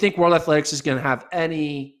gonna? Do you think World Athletics is gonna have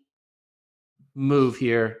any move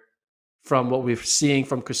here from what we're seeing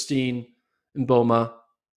from Christine and Boma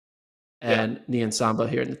Yeah, and Niyonsaba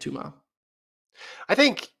here in the 2 mile? I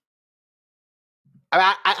think.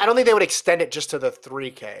 I don't think they would extend it just to the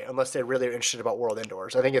 3K unless they really are interested about World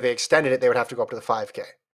Indoors. I think if they extended it, they would have to go up to the 5K.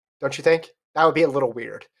 Don't you think? That would be a little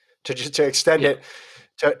weird to extend Yeah.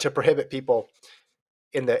 it to prohibit people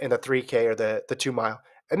in the 3K or the 2 mile.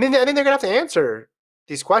 I mean, I think they're gonna have to answer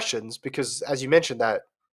these questions because, as you mentioned, that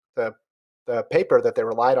the the paper that they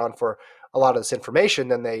relied on for a lot of this information,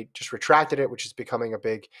 then they just retracted it, which is becoming a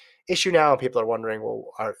big issue now. And people are wondering, well,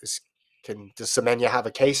 does Semenya have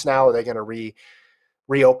a case now? Are they going to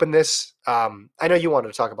reopen this? I know you wanted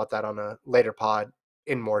to talk about that on a later pod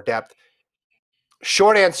in more depth.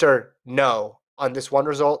 Short answer, no. On this one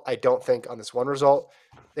result, I don't think on this one result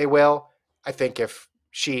they will. I think if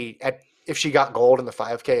she got gold in the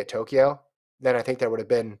 5K at Tokyo, then I think there would have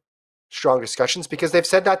been strong discussions because they've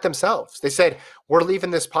said that themselves. They said we're leaving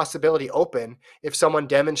this possibility open. If someone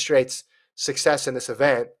demonstrates success in this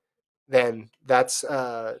event, then that's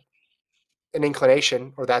an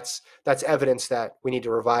inclination, or that's evidence that we need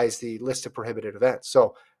to revise the list of prohibited events.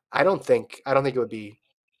 So I don't think it would be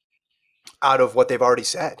out of what they've already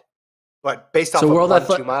said. But based So off of World one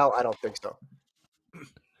Athletic, 2 mile, I don't think so.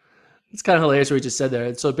 it's kind of hilarious what you just said there.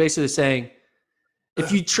 And so basically saying,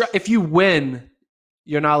 if you win,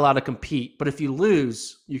 you're not allowed to compete, but if you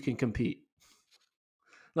lose, you can compete.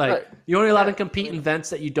 Like Right. you're only allowed to Yeah. I compete in mean, events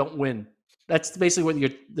that you don't win. That's basically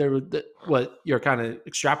what you're kind of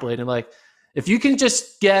extrapolating. Like if you can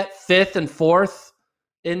just get fifth and fourth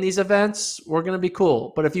in these events, we're gonna be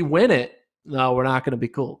cool. But if you win it, no, we're not gonna be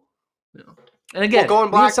cool. You know? And well, again,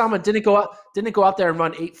 going Leah back, Sama didn't go out there and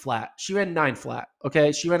run 8 flat. She ran 9 flat.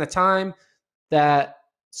 Okay, she ran a time that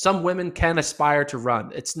some women can aspire to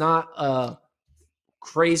run. It's not a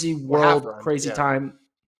crazy well, half world, run. crazy Yeah. time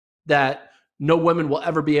that no women will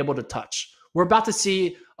ever be able to touch. We're about to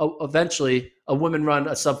see eventually a woman run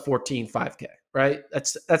a sub 14 5K, right?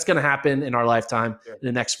 That's going to happen in our lifetime Yeah. in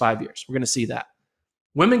the next 5 years. We're going to see that.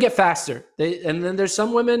 Women get faster. And then there's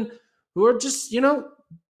some women who are just,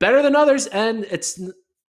 better than others. And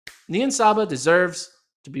Nian Saba deserves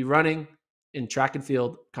to be running in track and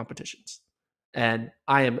field competitions. And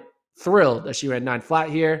I am thrilled that she ran 9 flat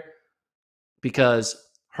here because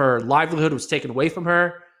her livelihood was taken away from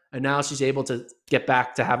her. And now she's able to get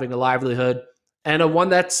back to having a livelihood and a one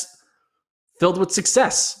that's filled with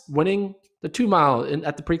success, winning the 2 mile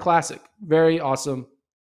at the pre-classic. Very awesome.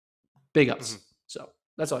 Big ups. Mm-hmm. So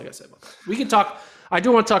that's all I got to say about that. We can talk. I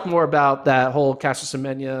do want to talk more about that whole Caster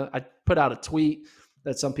Semenya. I put out a tweet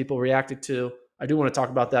that some people reacted to. I do want to talk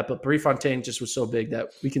about that, but Prefontaine just was so big that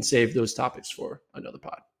we can save those topics for another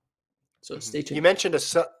pod. So stay tuned. You mentioned a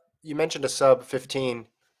sub 15,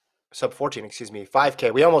 sub 14,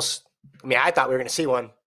 5K. I thought we were going to see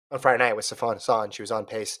one on Friday night with Safon Hassan. She was on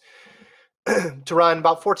pace to run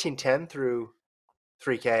about 14:10 through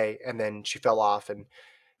 3K, and then she fell off and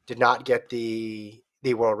did not get the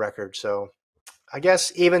world record. So I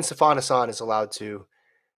guess even Safon Hassan is allowed to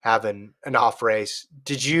have an off race.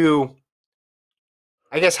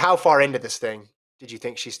 I guess how far into this thing did you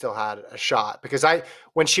think she still had a shot? Because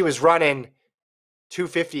when she was running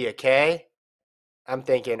 250 a K, I'm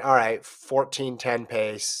thinking, all right, 14:10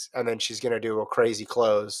 pace, and then she's going to do a crazy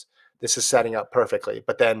close. This is setting up perfectly.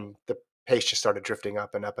 But then the pace just started drifting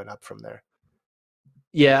up and up and up from there.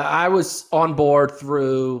 Yeah, I was on board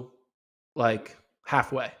through like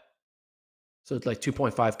halfway. So it's like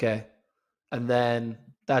 2.5K. And then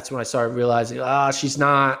that's when I started realizing, she's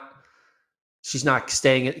not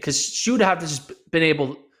staying it because she would have just been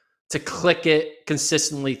able to click it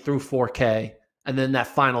consistently through 4K. And then that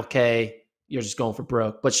final K, you're just going for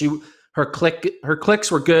broke. But her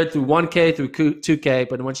clicks were good through 1K, through 2K.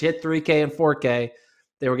 But when she hit 3K and 4K,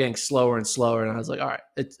 they were getting slower and slower. And I was like, all right,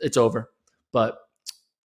 it's over. But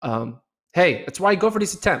hey, that's why you go for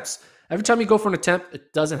these attempts. Every time you go for an attempt,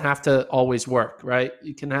 it doesn't have to always work, right?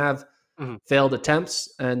 You can have failed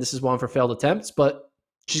attempts, and this is one for failed attempts, but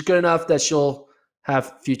she's good enough that she'll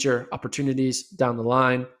have future opportunities down the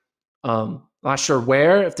line. Not sure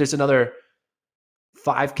where, if there's another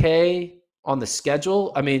 5K on the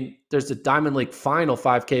schedule. I mean, there's the Diamond League final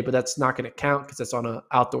 5K, but that's not going to count because that's on an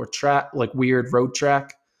outdoor track, like weird road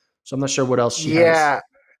track. So I'm not sure what else she has. Yeah,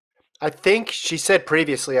 I think she said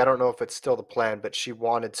previously, I don't know if it's still the plan, but she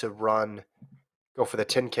wanted to go for the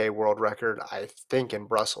 10K world record, I think in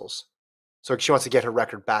Brussels. So she wants to get her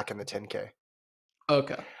record back in the 10K.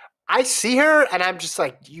 Okay. I see her and I'm just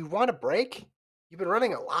like, do you want a break? You've been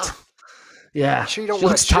running a lot. Yeah. Sure you don't She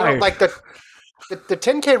want looks to chill. tired. Like the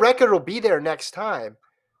 10K record will be there next time.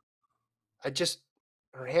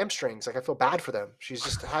 Her hamstrings, like I feel bad for them.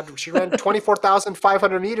 She ran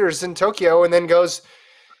 24,500 meters in Tokyo and then goes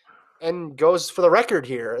for the record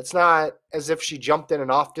here. It's not as if she jumped in an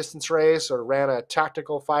off distance race or ran a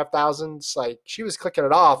tactical 5,000s. Like she was clicking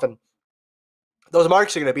it off, and those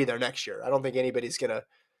marks are going to be there next year. I don't think anybody's going to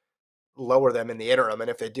lower them in the interim. And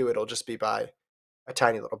if they do, it'll just be by a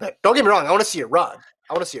tiny little bit. Don't get me wrong. I want to see it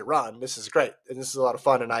run. This is great. And this is a lot of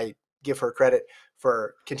fun. And I give her credit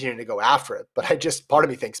for continuing to go after it. But part of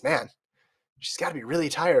me thinks, man, she's got to be really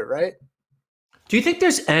tired, right? Do you think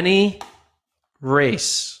there's any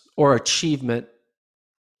race or achievement,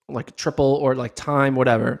 like a triple or like time,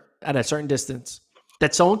 whatever, at a certain distance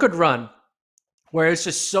that someone could run where it's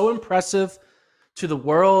just so impressive to the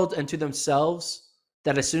world and to themselves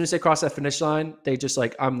that as soon as they cross that finish line, they just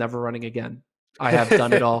like, I'm never running again. I have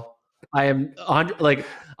done it all. I am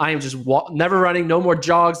just never running, no more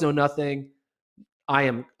jogs, no nothing. I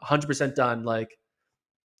am 100% done. Like,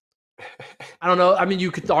 I don't know. I mean,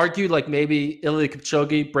 you could argue like maybe Eliud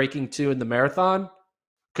Kipchoge breaking 2 in the marathon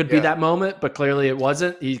could be that moment, but clearly it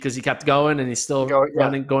wasn't because he kept going and he's still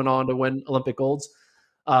running, going on to win Olympic golds.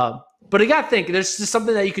 But I got to think there's just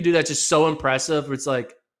something that you could do that's just so impressive. Where it's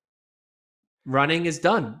like, running is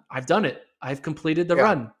done. I've done it. I've completed the Yeah.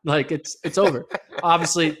 run. Like it's over.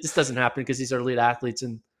 Obviously, this doesn't happen because these are elite athletes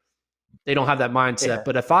and they don't have that mindset. Yeah.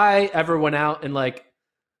 But if I ever went out and like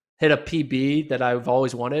hit a PB that I've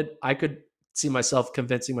always wanted, I could see myself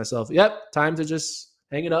convincing myself, yep, time to just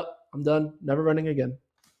hang it up. I'm done. Never running again.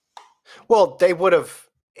 Well, they would have.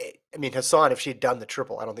 I mean, Hassan, if she'd done the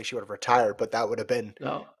triple, I don't think she would have retired, but that would have been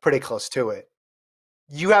No. pretty close to it.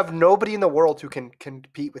 You have nobody in the world who can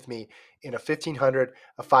compete with me in a 1500,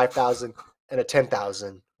 a 5000, and a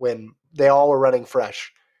 10,000 when they all were running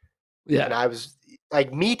fresh. And Yeah. I was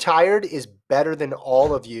like, me tired is better than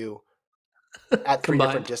all of you at 3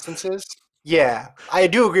 different Combined. distances. Yeah, I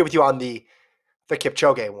do agree with you on the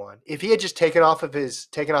Kipchoge one. If he had just taken off his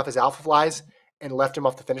alpha flies and left him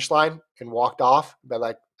off the finish line and walked off, but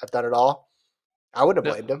like, I've done it all, I wouldn't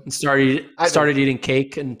have Yep. blamed him. And started I'd been started eating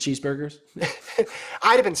cake and cheeseburgers.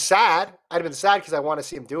 I'd have been sad. I'd have been sad because I want to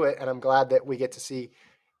see him do it, and I'm glad that we get to see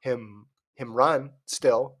him run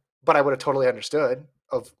still. But I would have totally understood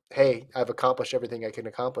of, hey, I've accomplished everything I can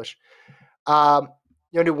accomplish.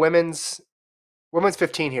 Do women's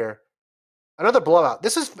 15 here. Another blowout.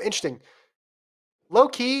 This is interesting. Low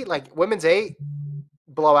key, like women's 8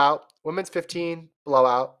 blowout, women's 15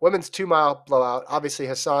 blowout, women's 2 mile blowout. Obviously,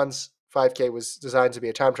 Hassan's 5K was designed to be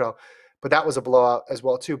a time trial, but that was a blowout as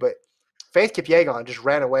well too. But Faith Kipyegon just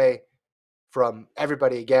ran away from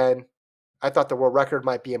everybody again. I thought the world record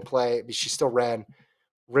might be in play, but she still ran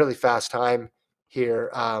really fast time here,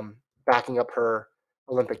 backing up her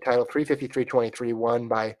Olympic title. 3:53.23, won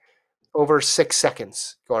by over 6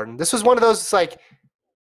 seconds, Gordon. This was one of those, it's like,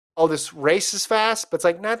 oh, this race is fast, but it's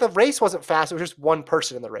like, nah, the race wasn't fast. It was just one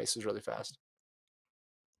person in the race was really fast.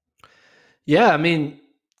 Yeah, I mean,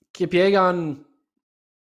 Kipyegon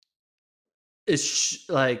is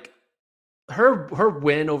like her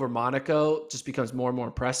win over Monaco just becomes more and more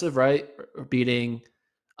impressive, right? Or beating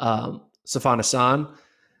Safan Hassan. Yeah.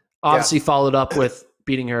 Obviously followed up with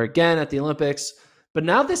beating her again at the Olympics. But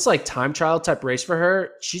now this like time trial type race for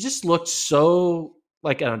her, she just looked so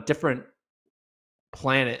like on a different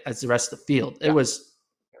planet as the rest of the field. Yeah. It was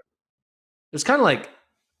kind of like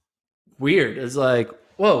weird. It's like,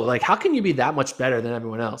 whoa, like how can you be that much better than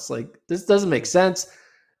everyone else? Like this doesn't make sense.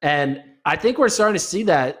 And I think we're starting to see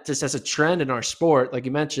that just as a trend in our sport. Like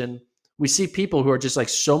you mentioned, we see people who are just like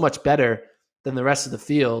so much better than the rest of the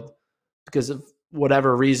field because of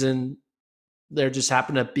whatever reason. They just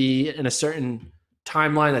happen to be in a certain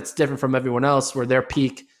timeline that's different from everyone else, where their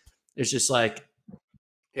peak is just like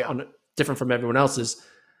different from everyone else's.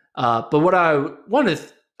 But what I want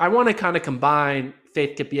to kind of combine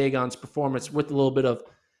Faith Kipyegon's performance with a little bit of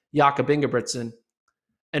Jakob Ingebrigtsen,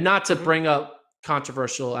 and not to bring up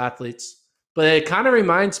controversial athletes, but it kind of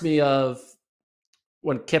reminds me of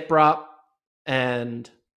when Kiprop and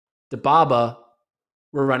Dibaba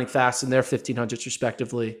were running fast in their 1500s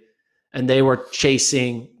respectively, and they were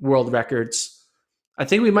chasing world records. I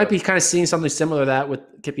think we might be kind of seeing something similar to that with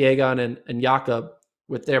Kipyegon and Jakob,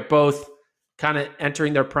 with they're both kind of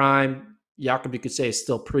entering their prime. Jakob, you could say, is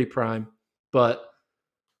still pre-prime, but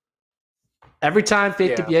every time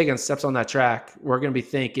Faith Kipyegon steps on that track, we're going to be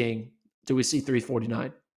thinking, do we see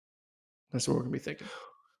 349? That's what we're going to be thinking.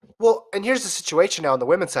 Well, and here's the situation now on the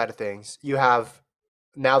women's side of things. You have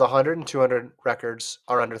now the 100 and 200 records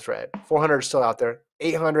are under threat. 400 is still out there.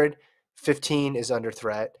 800, 15 is under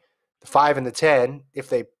threat. The 5 and the 10, if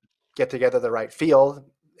they get together the right field,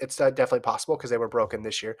 it's definitely possible because they were broken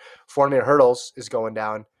this year. 400 hurdles is going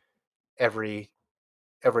down every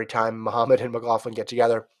time Muhammad and McLaughlin get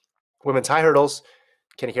together. Women's high hurdles,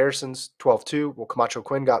 Kenny Harrison's 12-2. Well, Camacho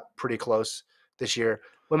Quinn got pretty close this year.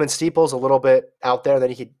 Women's steeples a little bit out there. Then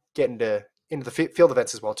you could get into the field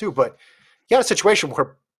events as well too. But you got a situation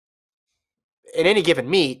where in any given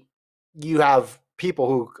meet, you have people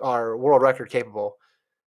who are world record capable.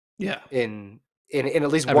 Yeah. In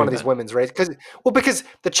at least one of these women's races, because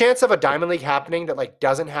the chance of a Diamond League happening that like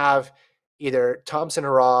doesn't have either Thompson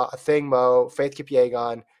Hara, Athing Mo, Faith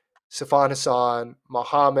Kipyegon, Safan Hassan,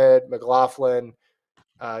 Muhammad, McLaughlin,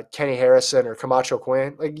 Kenny Harrison, or Camacho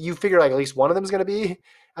Quinn, like you figure like at least one of them is going to be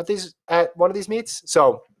at one of these meets.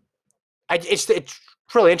 So it's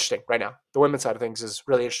really interesting right now. The women's side of things is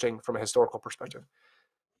really interesting from a historical perspective.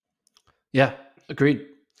 Yeah, agreed.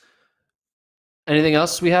 Anything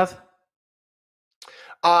else we have?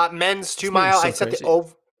 Men's 2 mile. So I set the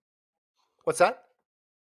over. What's that?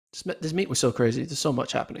 This meet was so crazy. There's so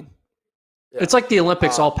much happening. Yeah. It's like the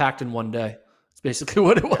Olympics all packed in one day. It's basically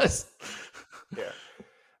what it was. Yeah.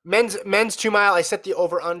 Men's 2 mile. I set the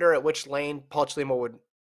over under at which lane Paul Chelimo would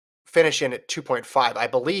finish in at 2.5. I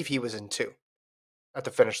believe he was in 2 at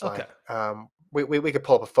the finish line. Okay. we could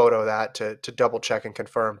pull up a photo of that to double check and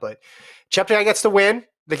confirm. But Cheptegei gets the win.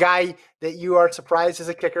 The guy that you are surprised as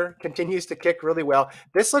a kicker continues to kick really well.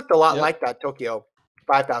 This looked a lot Yep. like that Tokyo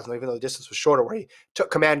 5,000, even though the distance was shorter, where he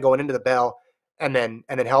took command going into the bell and then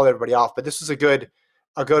held everybody off. But this was a good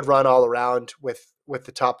run all around with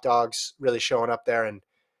the top dogs really showing up there and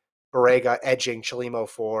Borrega edging Chelimo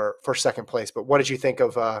for second place. But what did you think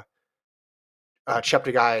of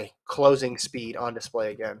Cheptegei closing speed on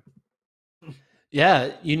display again?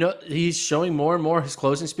 Yeah, he's showing more and more his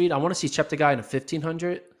closing speed. I want to see Cheptegei in a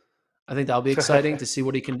 1500. I think that'll be exciting to see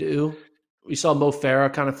what he can do. We saw Mo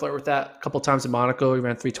Farah kind of flirt with that a couple times in Monaco. He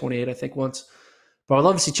ran 328, I think, once. But I'd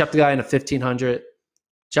love to see Cheptegei in a 1500.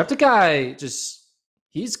 Cheptegei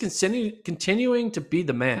he's continuing to be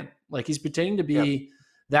the man. Like he's pretending to be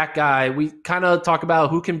that guy. We kind of talk about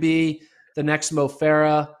who can be the next Mo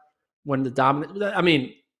Farah when the dominant. I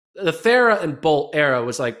mean, the Farah and Bolt era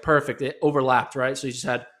was like perfect. It overlapped, right? So you just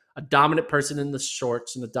had a dominant person in the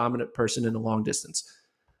shorts and a dominant person in the long distance.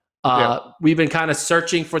 We've been kind of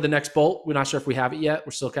searching for the next Bolt. We're not sure if we have it yet.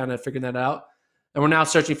 We're still kind of figuring that out. And we're now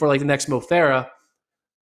searching for like the next Mo Farah.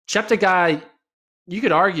 Cheptegei, you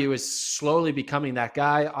could argue, is slowly becoming that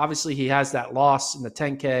guy. Obviously, he has that loss in the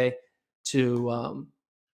 10K to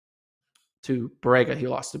Borrega. He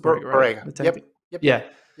lost to Borrega, right? Borrega. The 10K. Yep. Yeah.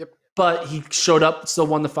 But he showed up, still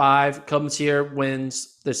won the 5, comes here,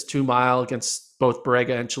 wins this 2 mile against both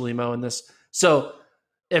Borrega and Chelimo in this. So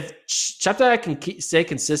if Cheptegei can stay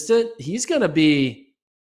consistent, he's going to be,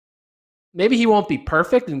 maybe he won't be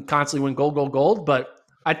perfect and constantly win gold, but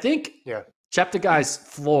I think Cheptegei's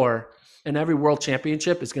floor in every world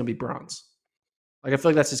championship is going to be bronze. Like I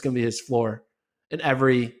feel like that's just going to be his floor in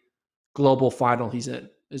every global final he's in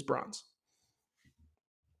is bronze.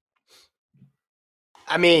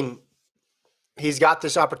 I mean, he's got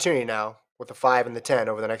this opportunity now with the 5 and the 10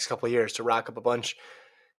 over the next couple of years to rack up a bunch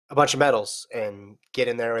of medals and get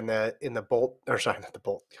in there in the Bolt, or sorry, not the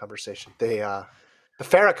Bolt conversation, the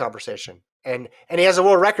Farah conversation, and he has the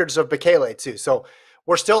world records of Bekele too. So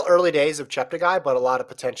we're still early days of Cheptegei, but a lot of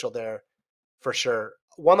potential there for sure.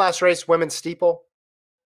 One last race, women's steeple,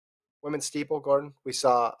 Gordon. We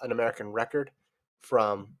saw an American record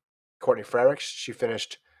from Courtney Frerichs. She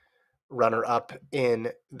finished runner-up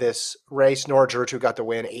in this race. Nora Gerutu got the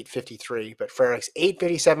win, 8:53, but Frerichs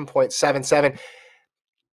 8:57.77.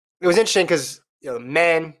 It was interesting because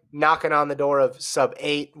men knocking on the door of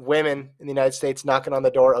sub-8, women in the United States knocking on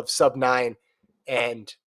the door of sub-9,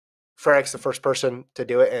 and Frerichs the first person to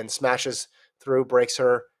do it and smashes through, breaks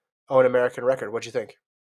her own American record. What'd you think?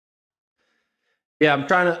 Yeah,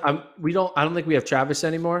 I don't think we have Travis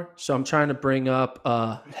anymore, so I'm trying to bring up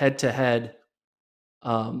head-to-head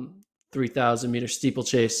 3,000 meter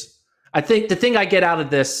steeplechase. I think the thing I get out of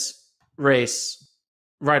this race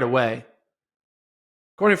right away,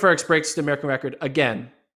 Courtney Frerichs breaks the American record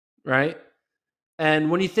again, right?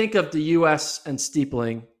 And when you think of the U.S. and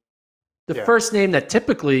steepling, the first name that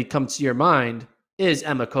typically comes to your mind is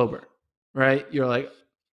Emma Coburn, right? You're like,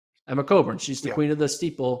 Emma Coburn, she's the queen of the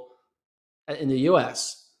steeple in the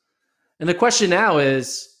U.S. And the question now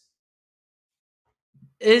is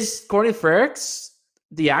Courtney Frerichs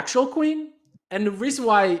the actual queen? And the reason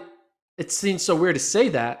why it seems so weird to say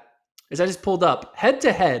that is I just pulled up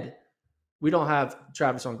head-to-head. We don't have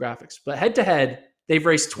Travis on graphics, but head-to-head, they've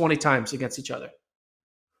raced 20 times against each other.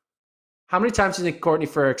 How many times do you think Courtney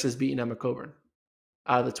Frerichs has beaten Emma Coburn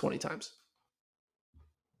out of the 20 times?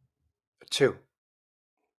 2.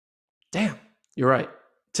 Damn, you're right.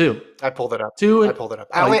 2. I pulled it up. 2. I pulled it up.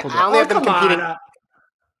 I only have them competing.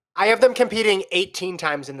 I have them competing 18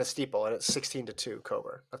 times in the steeple, and it's 16-2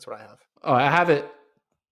 Coburn. That's what I have. Oh, I have it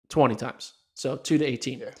 20 times. So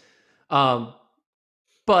 2-18. Yeah.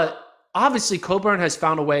 But obviously, Coburn has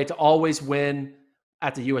found a way to always win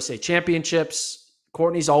at the USA Championships.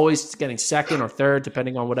 Courtney's always getting second or third,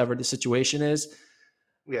 depending on whatever the situation is.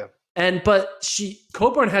 Yeah. But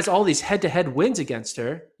Coburn has all these head-to-head wins against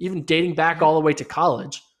her, even dating back all the way to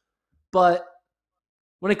college. But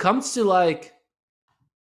when it comes to like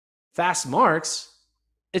fast marks,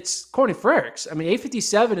 it's Courtney Frerichs. I mean,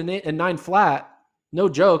 8:57 and 9 flat, no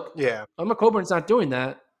joke. Yeah. Emma Coburn's not doing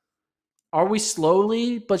that. Are we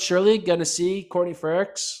slowly but surely going to see Courtney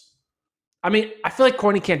Frerichs? I mean, I feel like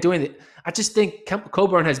Courtney can't do anything. I just think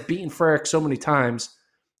Coburn has beaten Frerichs so many times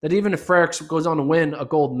that even if Frerichs goes on to win a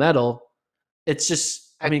gold medal, it's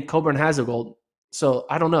just, I mean, Coburn has a gold. So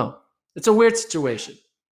I don't know. It's a weird situation.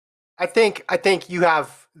 I think you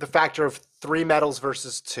have the factor of 3 medals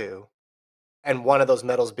versus 2, and one of those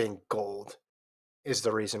medals being gold is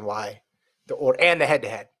the reason why the order and the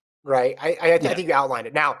head-to-head, right? I think you outlined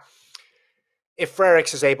it. Now, if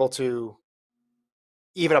Frerichs is able to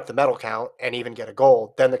even up the medal count and even get a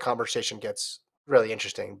gold, then the conversation gets really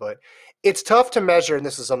interesting. But it's tough to measure, and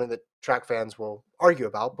this is something that track fans will argue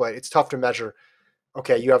about, but it's tough to measure,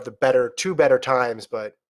 okay, you have the two better times,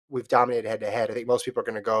 but we've dominated head-to-head. I think most people are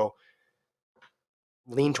going to go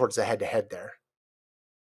lean towards the head-to-head there.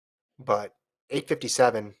 But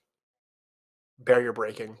 8:57,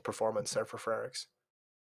 barrier-breaking performance there for Frerichs.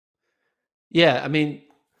 Yeah, I mean,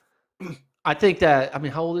 I think that, I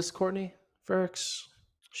mean, how old is Courtney Frerichs?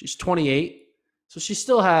 She's 28. So she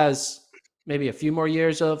still has maybe a few more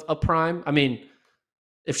years of a prime. I mean,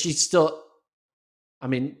 if she's still, I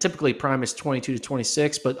mean, typically prime is 22 to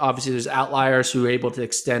 26, but obviously there's outliers who are able to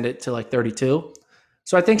extend it to like 32.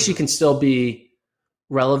 So I think she can still be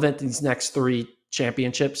relevant in these next 3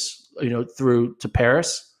 championships, through to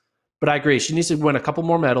Paris. But I agree. She needs to win a couple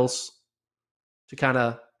more medals to kind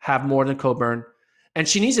of have more than Coburn. And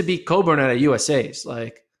she needs to beat Coburn at a USA's.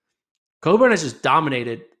 Like, Coburn has just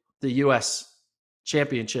dominated the US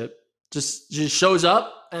championship. Just shows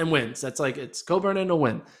up and wins. That's like, it's Coburn and a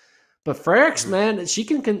win. But Frerichs, man, she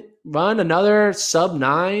can run another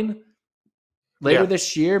sub-9 later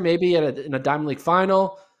this year, maybe in a Diamond League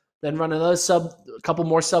final, then run a couple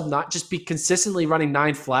more sub-9, just be consistently running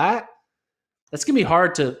 9 flat. That's going to be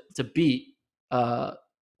hard to beat.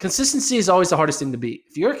 Consistency is always the hardest thing to beat.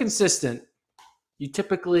 If you're consistent, you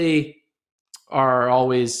typically are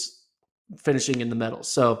always finishing in the medals.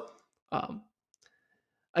 So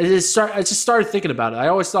I just started thinking about it. I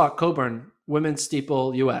always thought Coburn, women's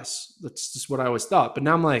steeple US. That's just what I always thought. But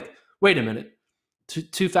now I'm like, wait a minute.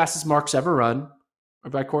 Two fastest marks ever run are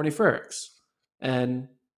by Courtney Frerichs. And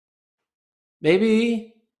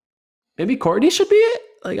maybe Courtney should be it.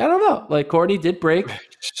 Like, I don't know. Like, Courtney did break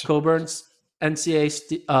Coburn's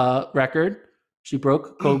NCAA record. She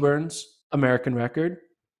broke Coburn's American record.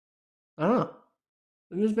 I don't know.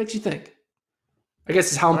 It just makes you think. I guess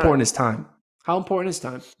it's how important is time? How important is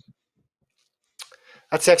time?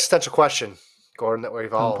 That's the existential question, Gordon, that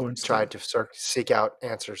we've all tried to seek out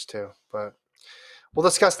answers to. But we'll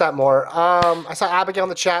discuss that more. I saw Abigail in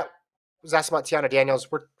the chat was asking about Tiana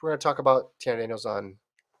Daniels. We're going to talk about Tiana Daniels on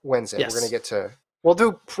Wednesday. Yes. We're going to get to – we'll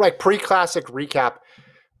do like pre-classic recap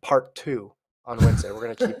part 2 on Wednesday. We're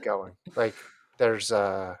going to keep going. Like, there's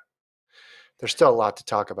still a lot to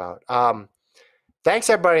talk about.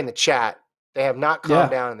 Thanks, everybody in the chat. They have not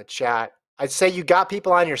calmed down in the chat. I'd say you got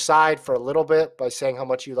people on your side for a little bit by saying how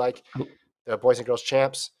much you like the boys and girls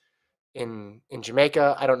champs in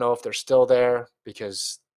Jamaica. I don't know if they're still there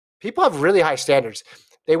because people have really high standards.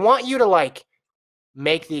 They want you to like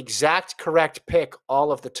make the exact correct pick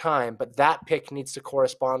all of the time, but that pick needs to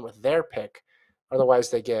correspond with their pick. Otherwise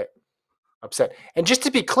they get upset. And just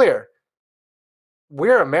to be clear,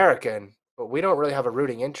 we're American, but we don't really have a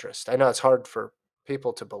rooting interest. I know it's hard for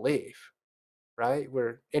people to believe. Right?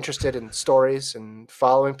 We're interested in stories and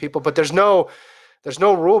following people, but there's no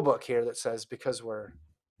rule book here that says because we're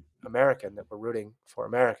American that we're rooting for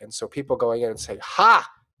Americans. So people going in and saying, "Ha!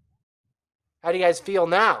 How do you guys feel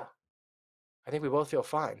now?" I think we both feel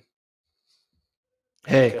fine.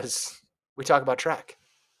 Hey, because we talk about track.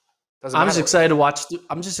 I'm just excited to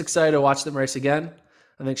watch them race again.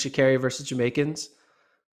 I think Sha'Carri versus Jamaicans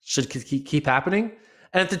should keep happening.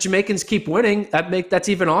 And if the Jamaicans keep winning, that's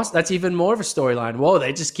even awesome. That's even more of a storyline. Whoa,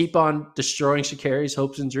 they just keep on destroying Sha'Carri's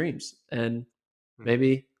hopes and dreams. And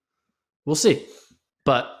maybe we'll see.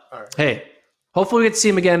 But hey, hopefully we get to see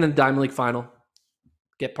him again in the Diamond League final.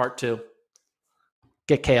 Get part 2.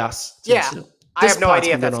 Get chaos. Yeah. I have no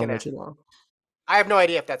idea if that's going to I have no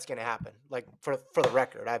idea if that's going to happen. Like for the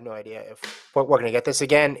record, I have no idea if we're going to get this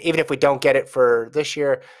again. Even if we don't get it for this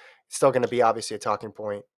year, it's still going to be obviously a talking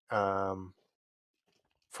point.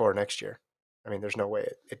 For next year. I mean, there's no way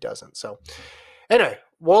it doesn't. So anyway,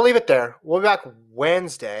 we'll leave it there. We'll be back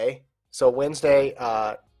Wednesday. So Wednesday,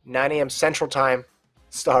 9 a.m. Central Time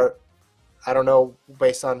start. I don't know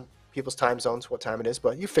based on people's time zones what time it is,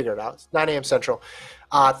 but you figure it out. It's 9 a.m. Central.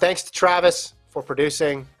 Thanks to Travis for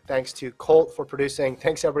producing. Thanks to Colt for producing.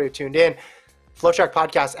 Thanks everybody who tuned in.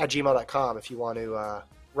 FloTrackPodcast@gmail.com if you want to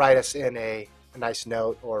write us in a nice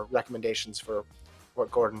note or recommendations for what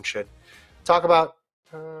Gordon should talk about,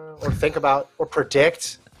 or think about, or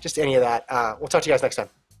predict, just any of that. We'll talk to you guys next time.